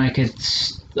then I could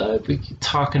be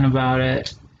talking about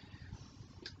it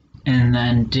and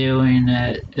then doing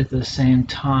it at the same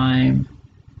time,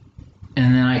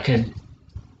 and then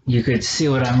you could see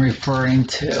what I'm referring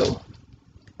to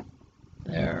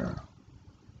there.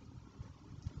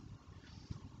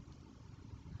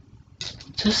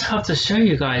 Just have to show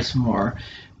you guys more,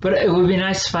 but it would be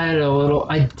nice if I had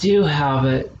I do have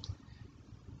a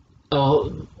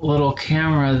little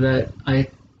camera that I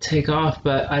take off,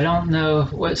 but I don't know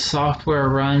what software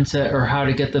runs it or how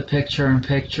to get the picture in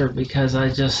picture, because I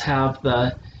just have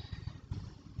the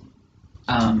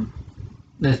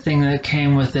thing that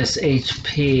came with this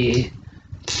HP.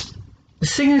 The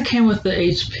thing that came with the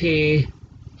HP,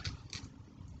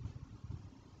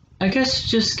 I guess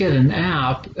just get an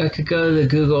app. I could go to the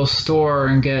Google store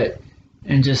and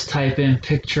just type in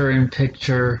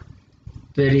picture-in-picture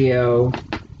video.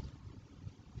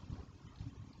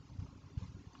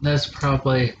 That's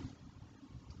probably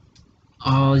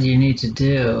all you need to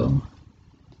do,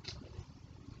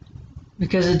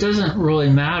 because it doesn't really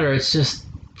matter. It's just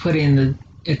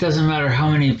it doesn't matter how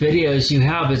many videos you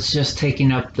have, it's just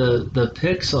taking up the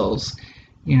pixels.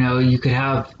 You know, you could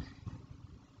have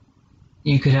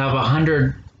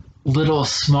 100 little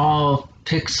small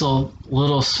pixel,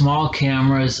 little small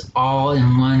cameras all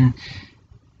in one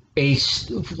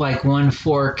like one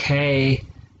 4K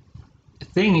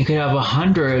thing. You could have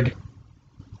 100.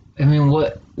 I mean,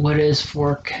 what is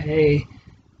 4K?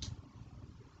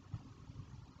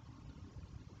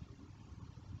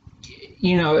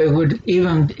 You know, it would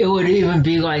even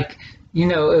be like, you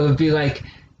know, it would be like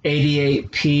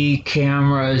 88p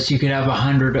cameras. You could have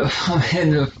 100 of them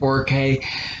in the 4K.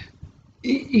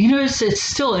 You know, it's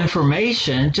still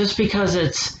information, just because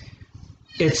it's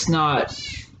not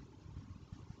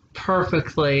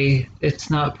perfectly.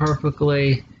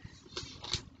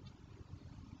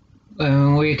 I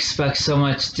mean, we expect so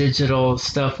much digital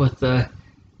stuff with the,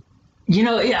 you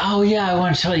know, yeah, oh yeah, I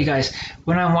want to tell you guys,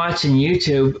 when I'm watching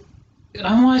YouTube,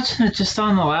 I'm watching it just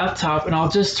on the laptop, and I'll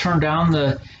just turn down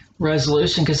the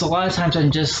resolution, because a lot of times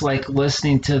I'm just like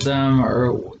listening to them,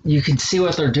 or you can see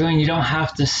what they're doing. You don't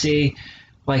have to see,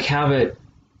 like, have it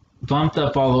bumped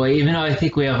up all the way, even though I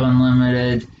think we have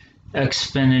unlimited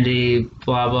Xfinity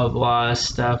blah blah blah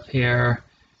stuff here.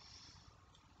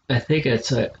 I think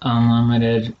it's a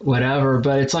unlimited whatever,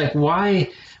 but it's like, why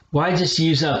just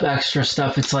use up extra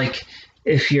stuff? It's like,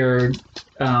 if you're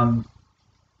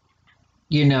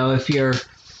you know, if you're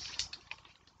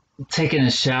taking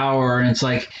a shower, and it's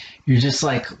like you're just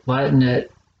like letting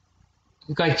it,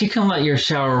 like, you can let your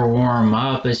shower warm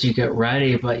up as you get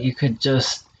ready, but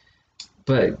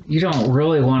but you don't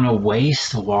really want to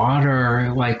waste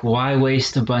water. Like, why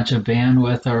waste a bunch of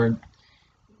bandwidth? Or,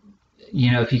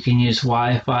 you know, if you can use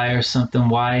Wi-Fi or something,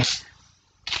 why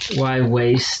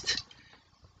waste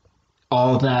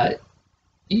all that?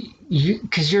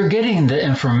 Because you're getting the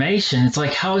information. It's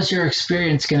like, how is your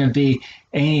experience going to be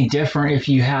any different if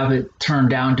you have it turned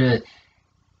down to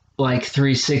like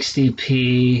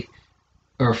 360p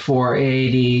or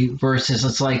 480 versus,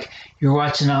 it's like you're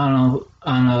watching on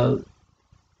a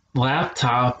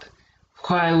laptop?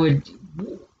 Why would,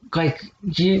 like,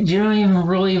 you don't even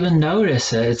really even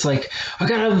notice it. It's like, I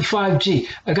gotta have the 5G,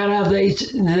 I gotta have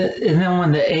and then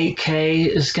when the 8K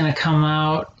is gonna come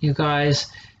out, you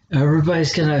guys,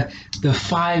 everybody's gonna, the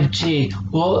 5G.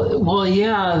 Well,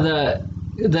 yeah,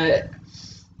 the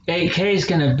 8K is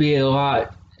gonna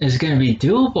be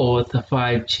doable with the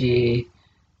 5G.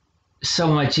 So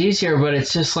much easier, but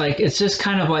it's just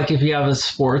kind of like if you have a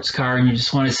sports car and you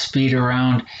just want to speed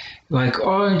around, like,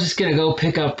 oh, I'm just gonna go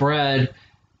pick up bread.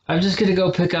 I'm just gonna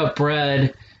go pick up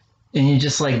bread, and you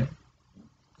just, like,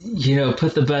 you know,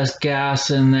 put the best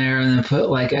gas in there, and then put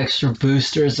like extra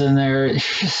boosters in there.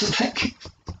 It's just like,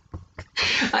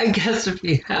 I guess if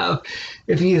you have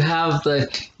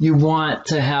you want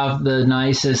to have the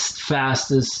nicest,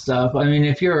 fastest stuff. I mean,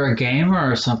 if you're a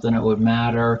gamer or something, it would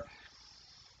matter.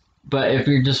 But if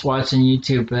you're just watching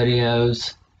YouTube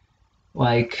videos,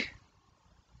 like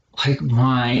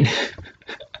mine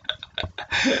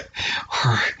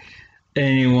or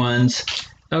anyone's,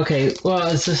 okay, well,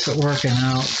 is this working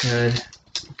out good?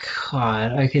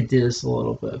 God, I could do this a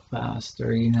little bit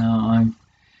faster. You know,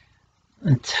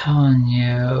 I'm telling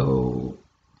you,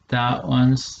 that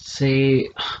one's, see,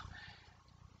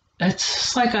 it's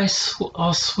just like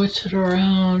I'll switch it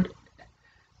around.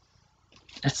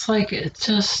 It's like, it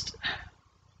just,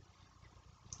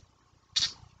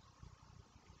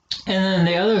 and then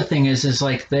the other thing is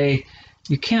like,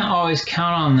 you can't always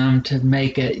count on them to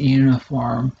make it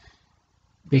uniform,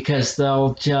 because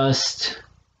they'll just,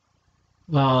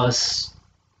 well, it's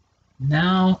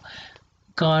now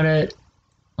got it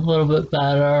a little bit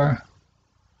better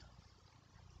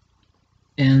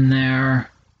in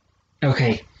there.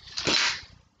 Okay.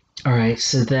 All right.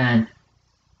 So then,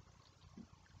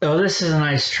 oh, this is a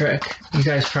nice trick. You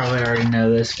guys probably already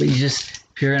know this, but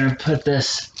if you're going to put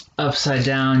this upside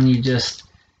down, you just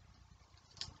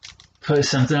put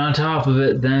something on top of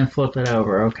it, then flip it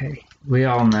over. Okay. We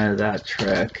all know that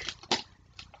trick.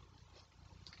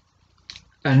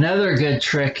 Another good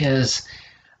trick is,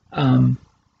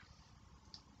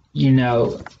 you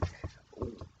know,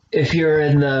 if you're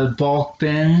in the bulk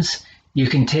bins, you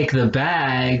can take the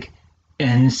bag,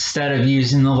 and instead of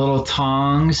using the little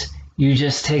tongs, you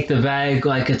just take the bag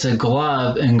like it's a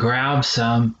glove and grab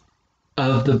some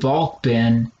of the bulk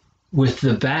bin with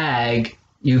the bag.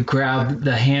 You grab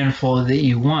the handful that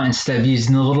you want. Instead of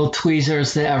using the little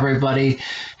tweezers that everybody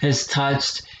has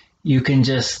touched, you can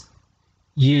just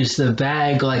use the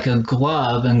bag like a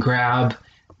glove and grab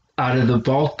out of the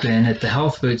bulk bin at the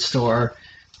health food store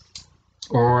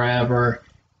or wherever,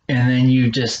 and then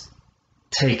you just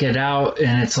take it out,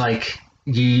 and it's like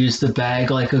you use the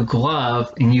bag like a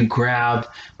glove and you grab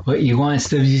what you want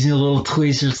instead of using the little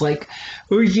tweezers. Like,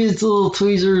 we use the little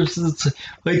tweezers. It's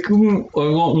like, ooh, I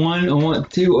want one, I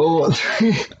want two, I want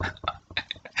three.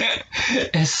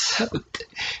 it's so,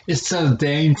 it's so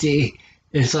dainty.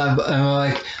 It's like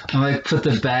I'm like put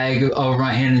the bag over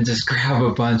my hand and just grab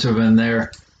a bunch of them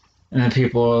there. And then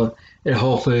people at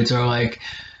Whole Foods are like,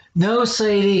 "No,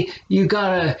 Sadie, you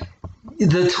gotta.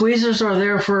 The tweezers are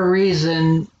there for a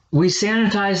reason. We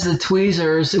sanitize the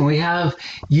tweezers, and we have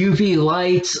UV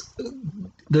lights.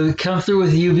 They come through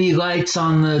with UV lights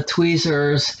on the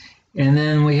tweezers, and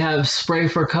then we have spray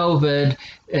for COVID,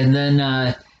 and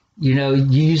then."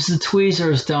 Use the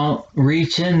tweezers. Don't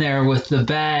reach in there with the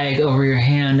bag over your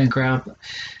hand and grab.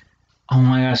 Oh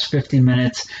my gosh, 50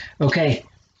 minutes. Okay.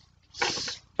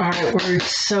 All right, we're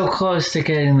so close to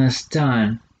getting this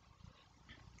done.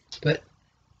 But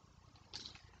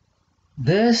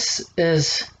this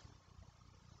is.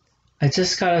 I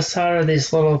just got to solder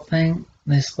these little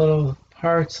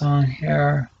parts on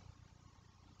here.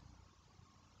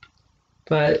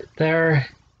 But they're.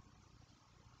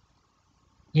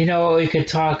 You know what we could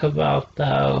talk about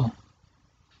though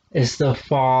is the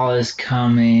fall is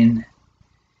coming.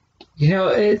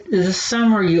 The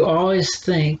summer you always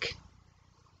think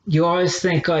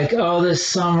like, oh, this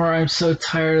summer I'm so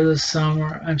tired of the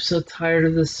summer. I'm so tired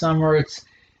of the summer. It's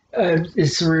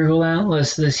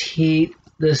relentless. This heat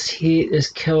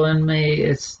is killing me.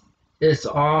 It's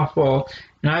awful.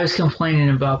 And I was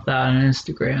complaining about that on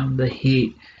Instagram, the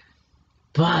heat.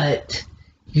 But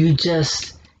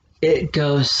it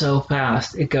goes so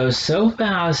fast. It goes so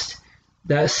fast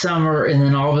that summer, and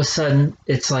then all of a sudden,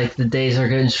 it's like the days are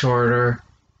getting shorter,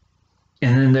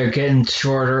 and then they're getting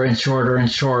shorter and shorter and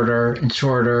shorter and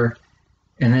shorter,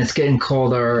 and then it's getting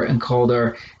colder and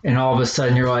colder, and all of a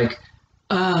sudden you're like,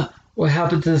 what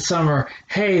happened to the summer?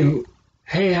 Hey,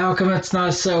 how come it's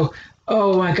not so?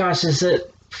 Oh my gosh, is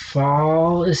it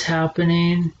fall is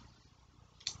happening?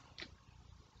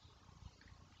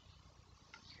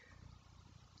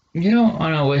 You don't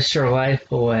want to wish your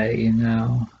life away,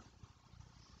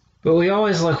 But we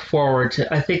always look forward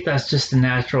to, I think that's just a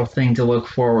natural thing to look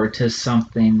forward to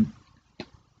something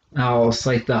else,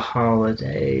 like the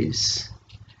holidays.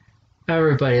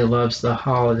 Everybody loves the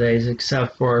holidays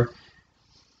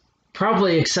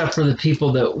probably except for the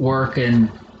people that work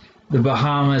in the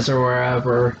Bahamas or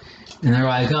wherever. And they're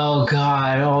like, oh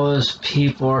God, all those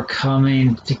people are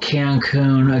coming to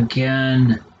Cancun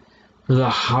again for the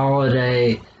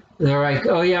holiday. They're like,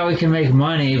 oh yeah, we can make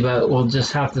money, but we'll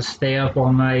just have to stay up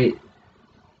all night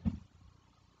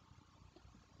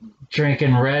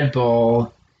drinking Red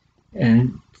Bull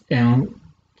and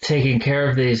taking care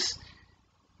of these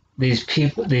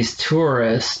people, these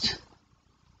tourists.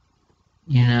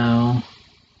 We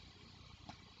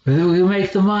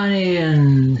make the money,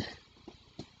 and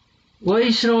well,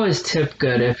 you should always tip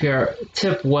good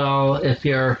tip well if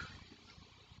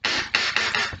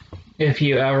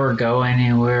you ever go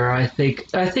anywhere. I think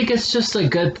it's just a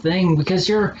good thing because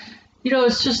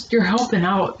it's just you're helping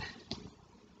out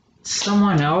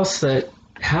someone else that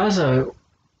has I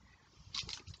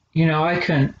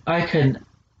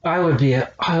would be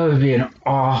an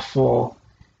awful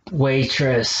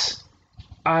waitress.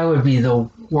 I would be the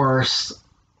worst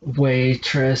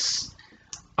waitress.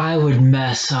 I would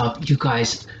mess up, you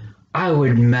guys. I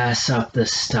would mess up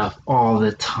this stuff all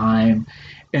the time.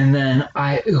 And then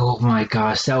oh my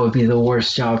gosh, that would be the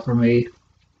worst job for me.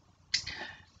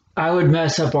 I would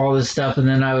mess up all this stuff, and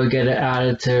then I would get an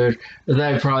attitude, or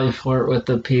then I'd probably flirt with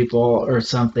the people or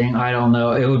something. I don't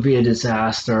know. It would be a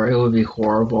disaster. It would be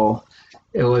horrible.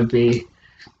 It would be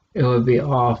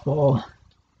awful.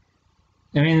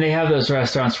 I mean, they have those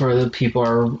restaurants where the people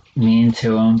are mean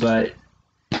to them, but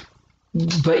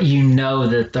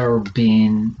that they're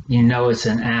being, it's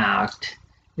an act.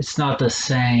 It's not the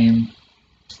same.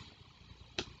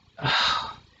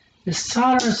 This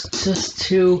solder is just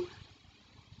too.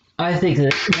 I think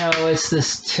that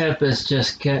this tip is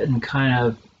just getting kind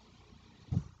of.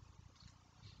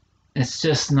 It's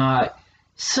just not.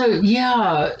 So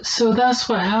yeah, so that's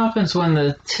what happens when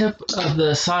the tip of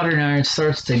the soldering iron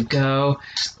starts to go.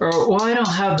 I don't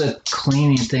have the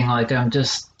cleaning thing. Like I'm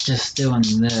just doing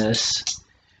this.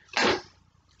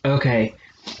 Okay.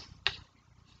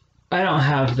 I don't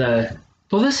have the.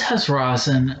 Well, this has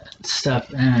rosin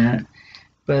stuff in it,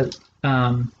 but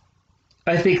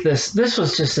I think this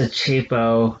was just a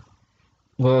cheapo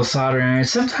little soldering iron.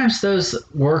 Sometimes those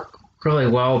work really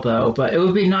well though, but it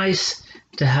would be nice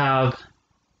to have,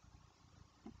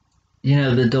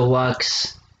 the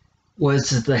deluxe.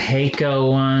 Was it the Heiko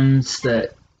ones?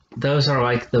 Those are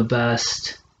like the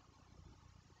best.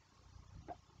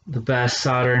 the best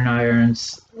soldering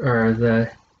irons are the,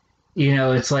 you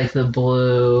know, it's like the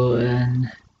blue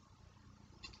and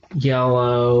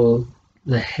yellow,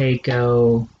 the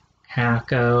Hako,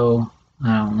 Hako,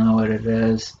 I don't know what it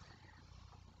is,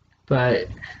 but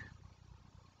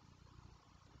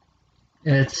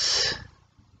it's,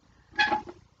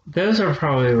 those are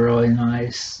probably really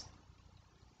nice.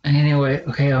 Anyway,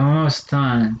 okay, I'm almost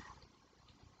done.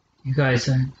 You guys,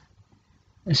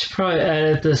 I should probably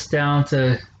edit this down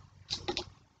to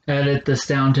 5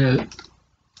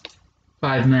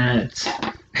 minutes.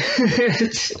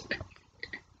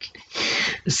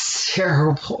 It's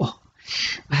terrible.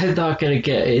 I'm not gonna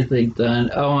get anything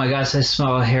done. Oh my gosh, I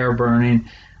smell a hair burning.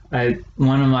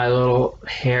 One of my little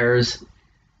hairs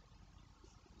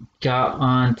got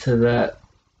onto that.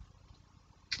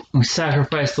 We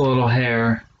sacrificed a little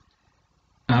hair.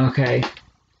 Okay.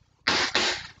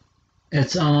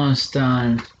 It's almost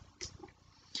done.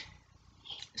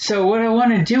 So what I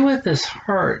want to do with this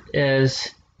heart is,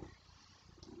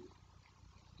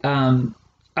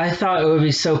 I thought it would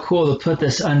be so cool to put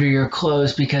this under your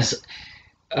clothes because,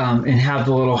 and have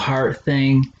the little heart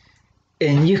thing,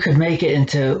 and you could make it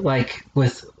into like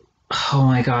with, oh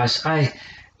my gosh,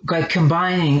 like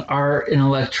combining art and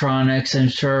electronics. I'm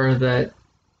sure that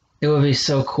it would be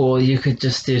so cool. You could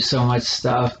just do so much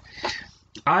stuff.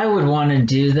 I would want to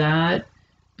do that,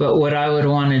 but what I would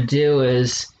want to do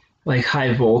is like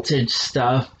high voltage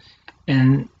stuff,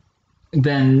 and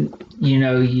then, you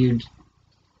know,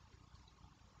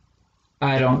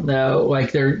 I don't know,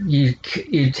 like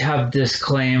you'd have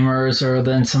disclaimers, or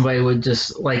then somebody would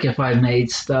just, like, if I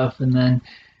made stuff and then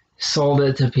sold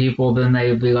it to people, then they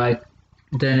would be like,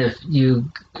 then if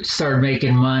you start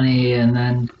making money, and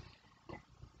then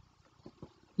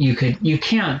you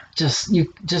can't just,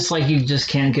 you just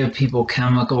can't give people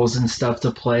chemicals and stuff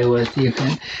to play with. You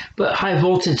can, but high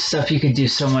voltage stuff, you could do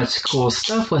so much cool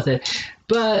stuff with it.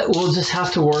 But we'll just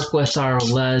have to work with our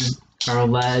LEDs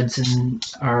and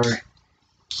our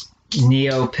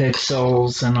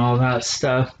NeoPixels and all that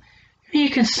stuff.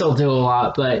 You can still do a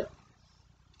lot, but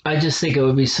I just think it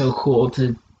would be so cool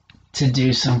to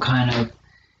do some kind of,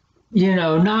 you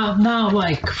know, not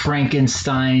like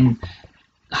Frankenstein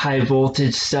high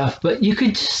voltage stuff, but you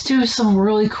could just do some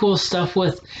really cool stuff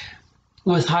with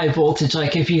high voltage.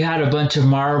 Like if you had a bunch of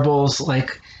marbles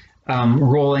like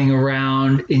rolling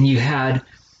around, and you had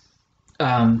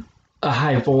a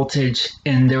high voltage,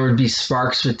 and there would be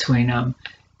sparks between them,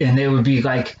 and they would be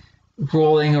like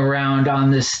rolling around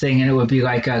on this thing, and it would be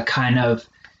like a kind of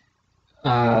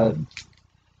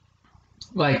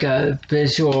like a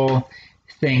visual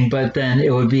thing, but then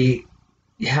it would be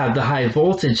have the high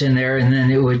voltage in there, and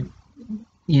then it would,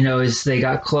 you know, as they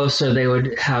got closer, they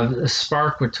would have a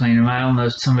spark between them. I don't know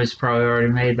if somebody's probably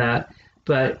already made that,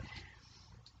 but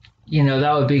you know,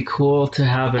 that would be cool to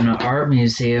have in an art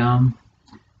museum,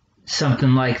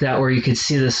 something like that, where you could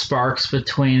see the sparks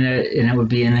between it, and it would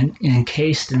be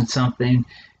encased in something,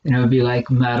 and it would be like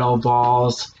metal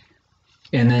balls,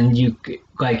 and then you,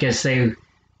 like, as they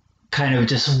kind of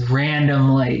just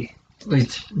randomly,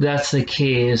 that's the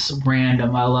key, is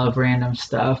random. I love random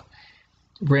stuff.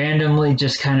 Randomly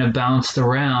just kind of bounced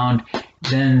around,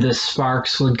 then the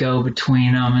sparks would go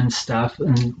between them and stuff,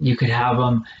 and you could have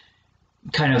them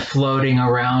kind of floating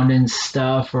around and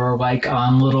stuff, or like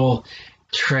on little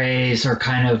trays, or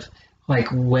kind of like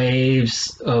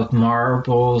waves of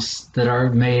marbles that are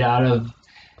made out of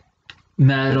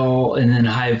metal and then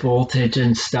high voltage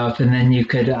and stuff, and then you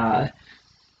could have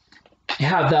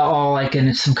that all like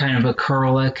in some kind of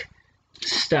acrylic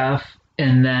stuff,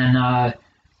 and then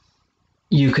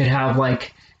you could have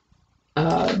like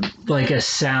a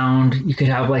sound. You could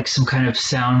have like some kind of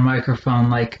sound microphone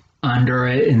like under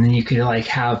it, and then you could like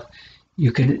have,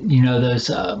 you could, you know, those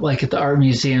like at the art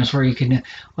museums where you can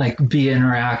like be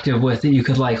interactive with it. You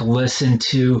could like listen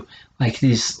to like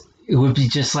these. It would be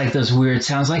just like those weird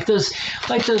sounds, like those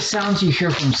sounds you hear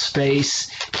from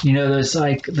space. You know, those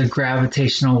like the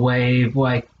gravitational wave.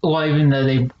 Like, well, even though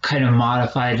they kind of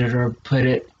modified it or put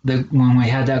it, when we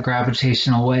had that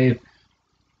gravitational wave,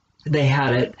 they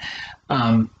had it.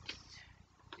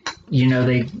 You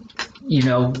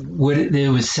know, it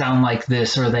would sound like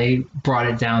this, or they brought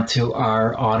it down to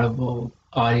our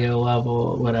audio level,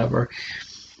 or whatever.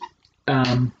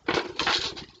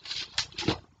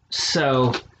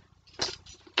 So,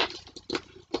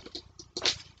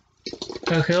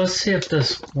 okay, let's see if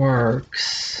this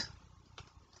works.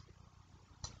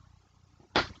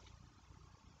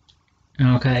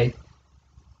 Okay.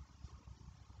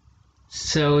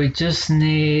 So we just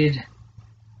need,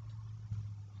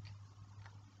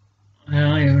 I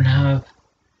don't even have,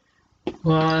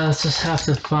 well, I'll just have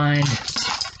to find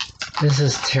This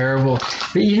is terrible.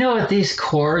 But you know what? These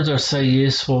cords are so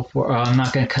useful for. Oh, I'm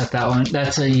not going to cut that one.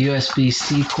 That's a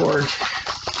USB-C cord.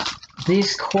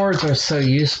 These cords are so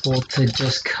useful to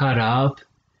just cut up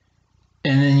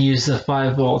and then use the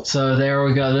 5 volt. So there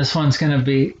we go. This one's going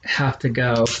to have to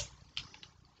go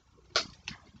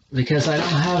because I don't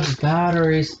have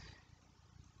batteries.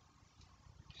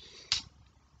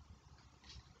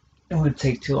 It would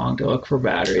take too long to look for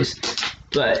batteries.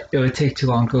 But it would take too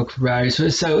long to look for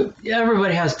batteries. So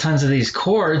everybody has tons of these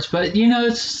cords, but you know,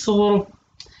 it's just a little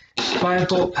 5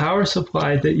 volt power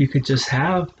supply that you could just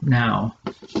have now.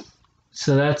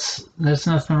 So that's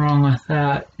nothing wrong with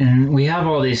that. And we have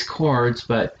all these cords,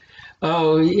 but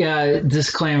oh yeah,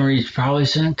 disclaimer, you probably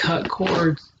shouldn't cut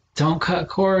cords. Don't cut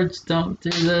cords. Don't do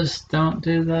this. Don't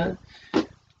do that.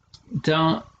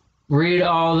 Don't read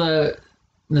all the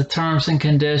terms and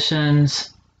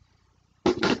conditions.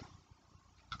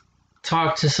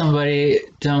 Talk to somebody.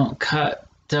 Don't cut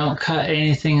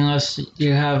anything unless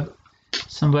you have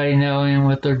somebody knowing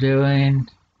what they're doing.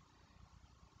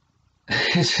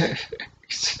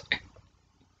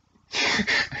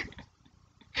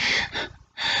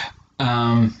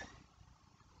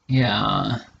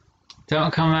 Yeah.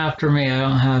 Don't come after me. I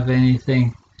don't have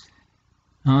anything.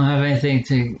 I don't have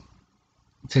anything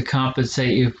to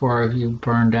compensate you for if you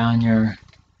burn down your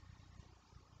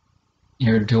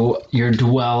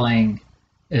dwelling,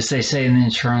 as they say in the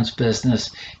insurance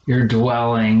business, your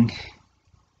dwelling,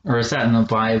 or is that in the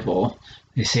Bible?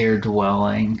 They say your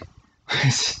dwelling.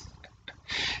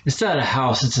 It's not a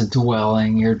house, it's a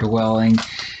dwelling, your dwelling.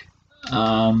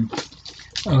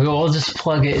 We'll just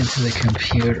plug it into the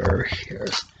computer here.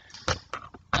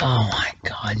 Oh my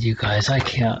God, you guys, I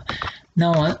can't.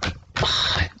 No one.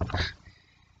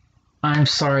 I'm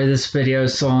sorry this video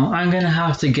is so long. I'm going to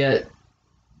have to get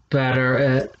better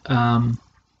at,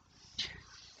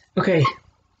 okay.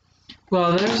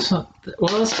 Well, let's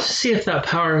just see if that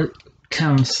power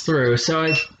comes through. So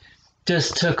I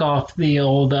just took off the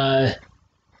old,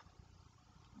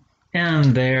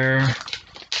 end there.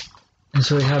 And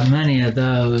so we have many of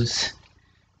those.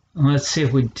 And let's see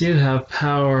if we do have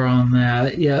power on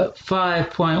that. Yep,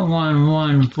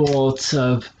 5.11 volts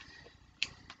of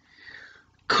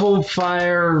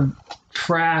coal-fire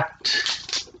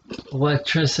tracked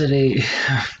electricity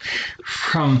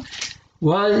from,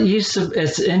 well, it used to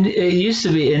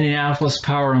be Indianapolis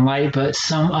Power and Light, but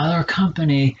some other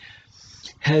company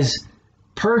has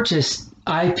purchased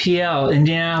IPL,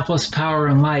 Indianapolis Power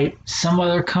and Light. Some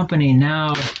other company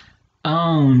now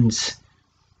owns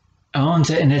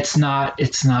it, and it's not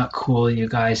cool, you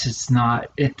guys.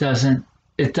 It doesn't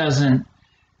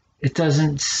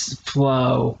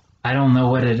flow. I don't know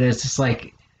what it is. It's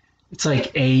like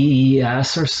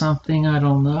AES or something. I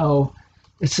don't know.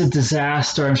 It's a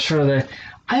disaster. I'm sure the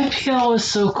IPL is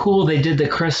so cool. They did the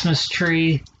Christmas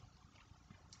tree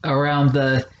around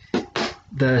the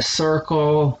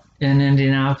circle in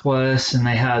Indianapolis, and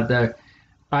they had the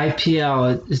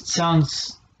IPL. It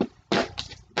sounds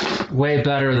way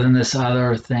better than this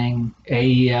other thing,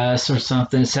 AES or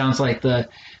something. It sounds like the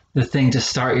thing to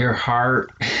start your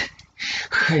heart.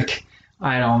 Like,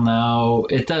 I don't know.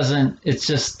 It doesn't. It's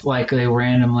just like they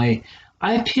randomly.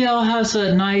 IPL has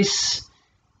a nice.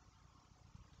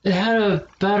 It had a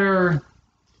better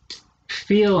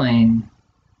feeling.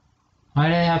 Why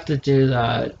do they have to do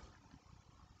that?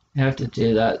 You have to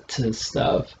do that to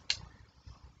stuff.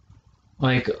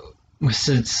 Like,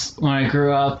 since when I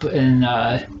grew up in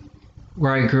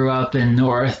where I grew up in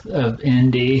north of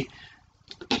Indy,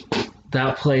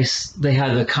 that place, they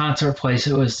had the concert place.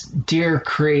 It was Deer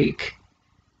Creek,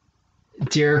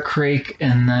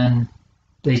 and then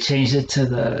they changed it to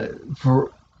the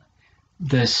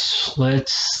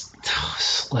Schlitz.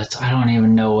 I don't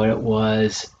even know what it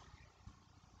was.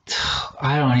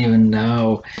 I don't even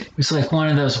know. It was like one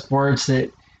of those words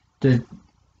that the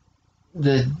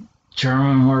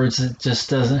German words that just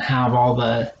doesn't have all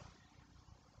the,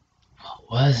 what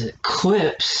was it?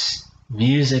 Clips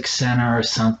Music Center or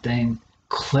something.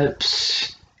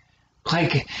 Clips.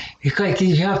 Like you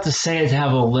have to say it to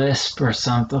have a lisp or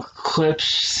something.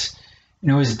 Clips.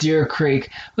 And it was Deer Creek.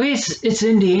 Wait, it's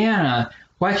Indiana.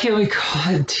 Why can't we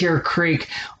call it Deer Creek?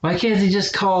 Why can't they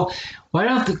just why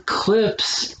don't the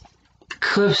Clips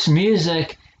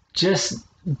Music just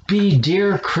be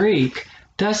Deer Creek?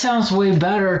 That sounds way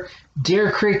better.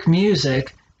 Deer Creek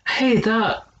Music. Hey,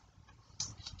 that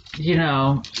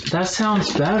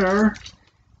sounds better.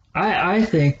 I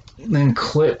think than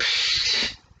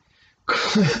Clips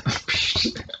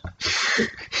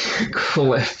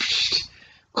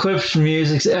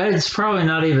Music. It's probably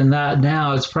not even that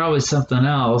now. It's probably something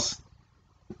else.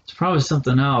 It's probably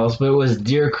something else, but it was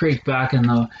Deer Creek back in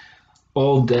the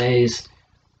old days.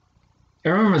 I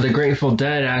remember the Grateful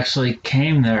Dead actually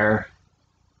came there.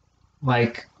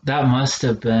 Like, that must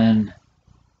have been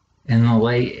in the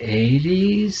late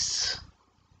 80s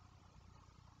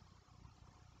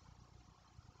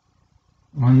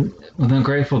when the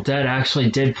Grateful Dead actually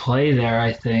did play there,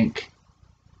 I think.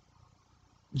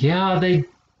 Yeah, they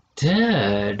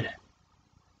did.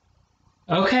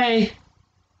 Okay.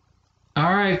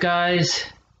 All right, guys.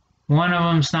 One of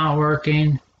them's not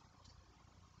working.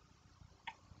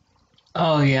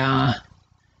 Oh, yeah.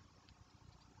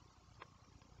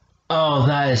 Oh,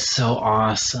 that is so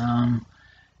awesome.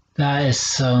 That is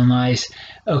so nice.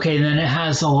 Okay, then it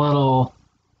has a little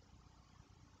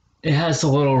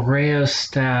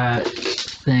rheostat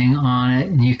thing on it,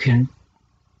 and you can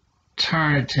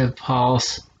turn it to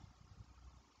pulse.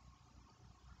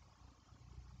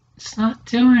 It's not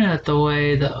doing it the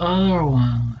way the other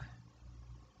one.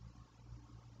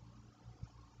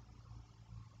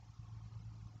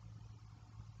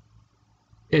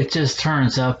 It just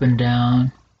turns up and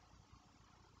down.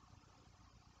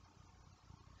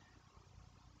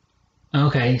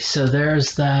 Okay, so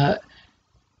there's that.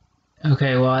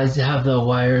 Okay, well, I have the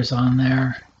wires on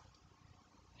there.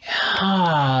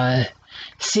 Yeah.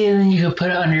 See, and then you can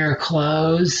put it under your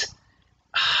clothes.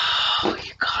 Oh,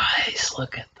 you guys,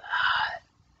 look at that.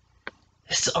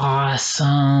 It's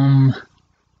awesome.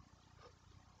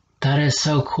 That is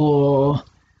so cool.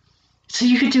 So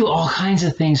you could do all kinds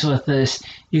of things with this.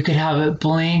 You could have it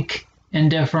blink in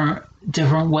different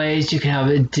ways. You could have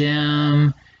it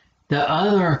dim. The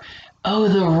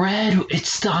red,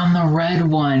 it's on the red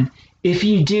one. If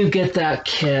you do get that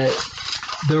kit,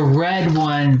 the red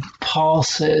one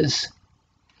pulses.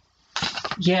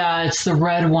 Yeah, it's the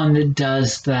red one that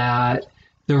does that.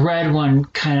 The red one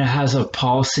kind of has a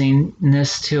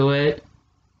pulsingness to it.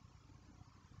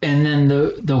 And then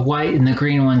the white and the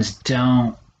green ones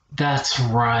don't. That's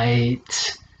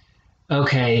right.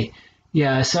 Okay.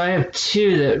 Yeah, so I have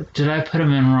two that, did I put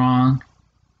them in wrong?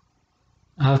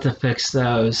 I'll have to fix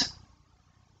those.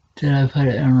 Did I put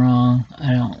it in wrong?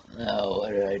 I don't know.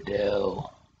 What did I do?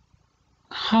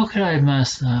 How could I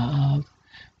mess that up?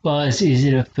 Well, it's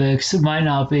easy to fix. It might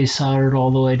not be soldered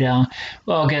all the way down.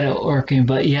 Well, I'll get it working,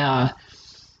 but yeah.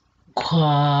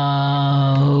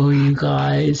 Whoa, you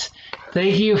guys.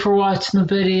 Thank you for watching the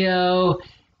video.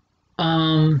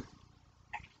 Oh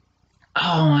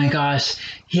my gosh.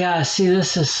 Yeah, see,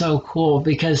 this is so cool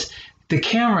because the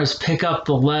cameras pick up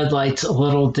the LED lights a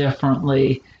little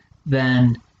differently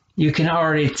than you can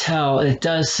already tell. It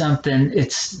does something.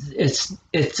 It's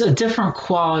a different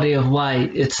quality of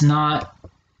light. It's not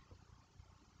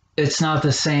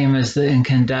the same as the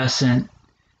incandescent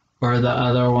or the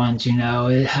other ones, you know.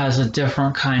 It has a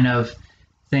different kind of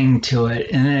thing to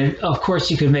it. And then of course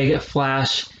you could make it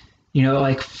flash, you know,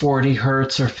 like 40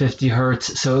 hertz or 50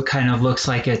 hertz, so it kind of looks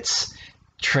like it's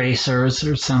tracers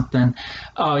or something.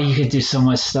 Oh, you could do so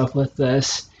much stuff with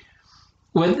this,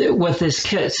 with this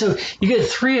kit. So you get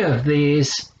 3 of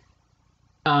these,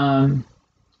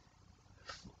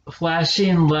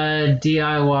 flashing LED,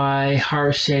 DIY,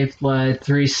 heart-shaped LED,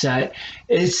 3 set.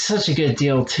 It's such a good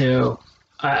deal too.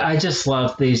 I just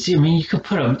love these. I mean, you could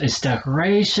put them as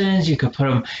decorations. You could put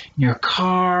them in your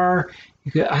car.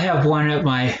 I have one in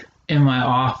my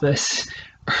office.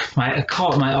 I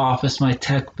call it my office, my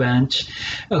tech bench.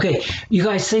 Okay, you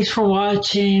guys, thanks for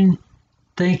watching.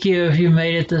 Thank you if you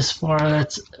made it this far.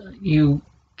 You're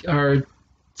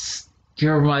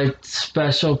my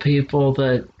special people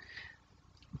that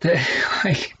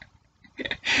like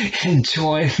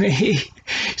enjoy me.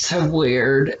 So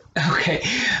weird. Okay.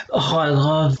 Oh, I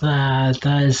love that.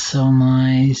 That is so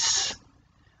nice.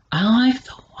 I like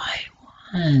the white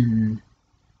one.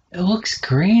 It looks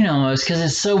green almost because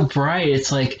it's so bright.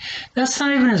 It's like, that's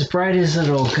not even as bright as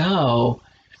it'll go.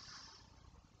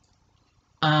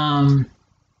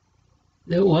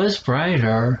 It was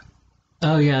brighter.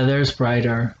 Oh yeah, there's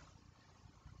brighter.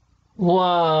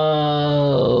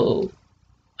 Whoa.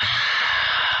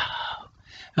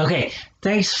 Okay,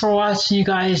 thanks for watching, you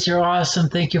guys. You're awesome.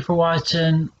 Thank you for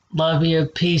watching. Love you.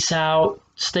 Peace out.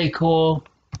 Stay cool.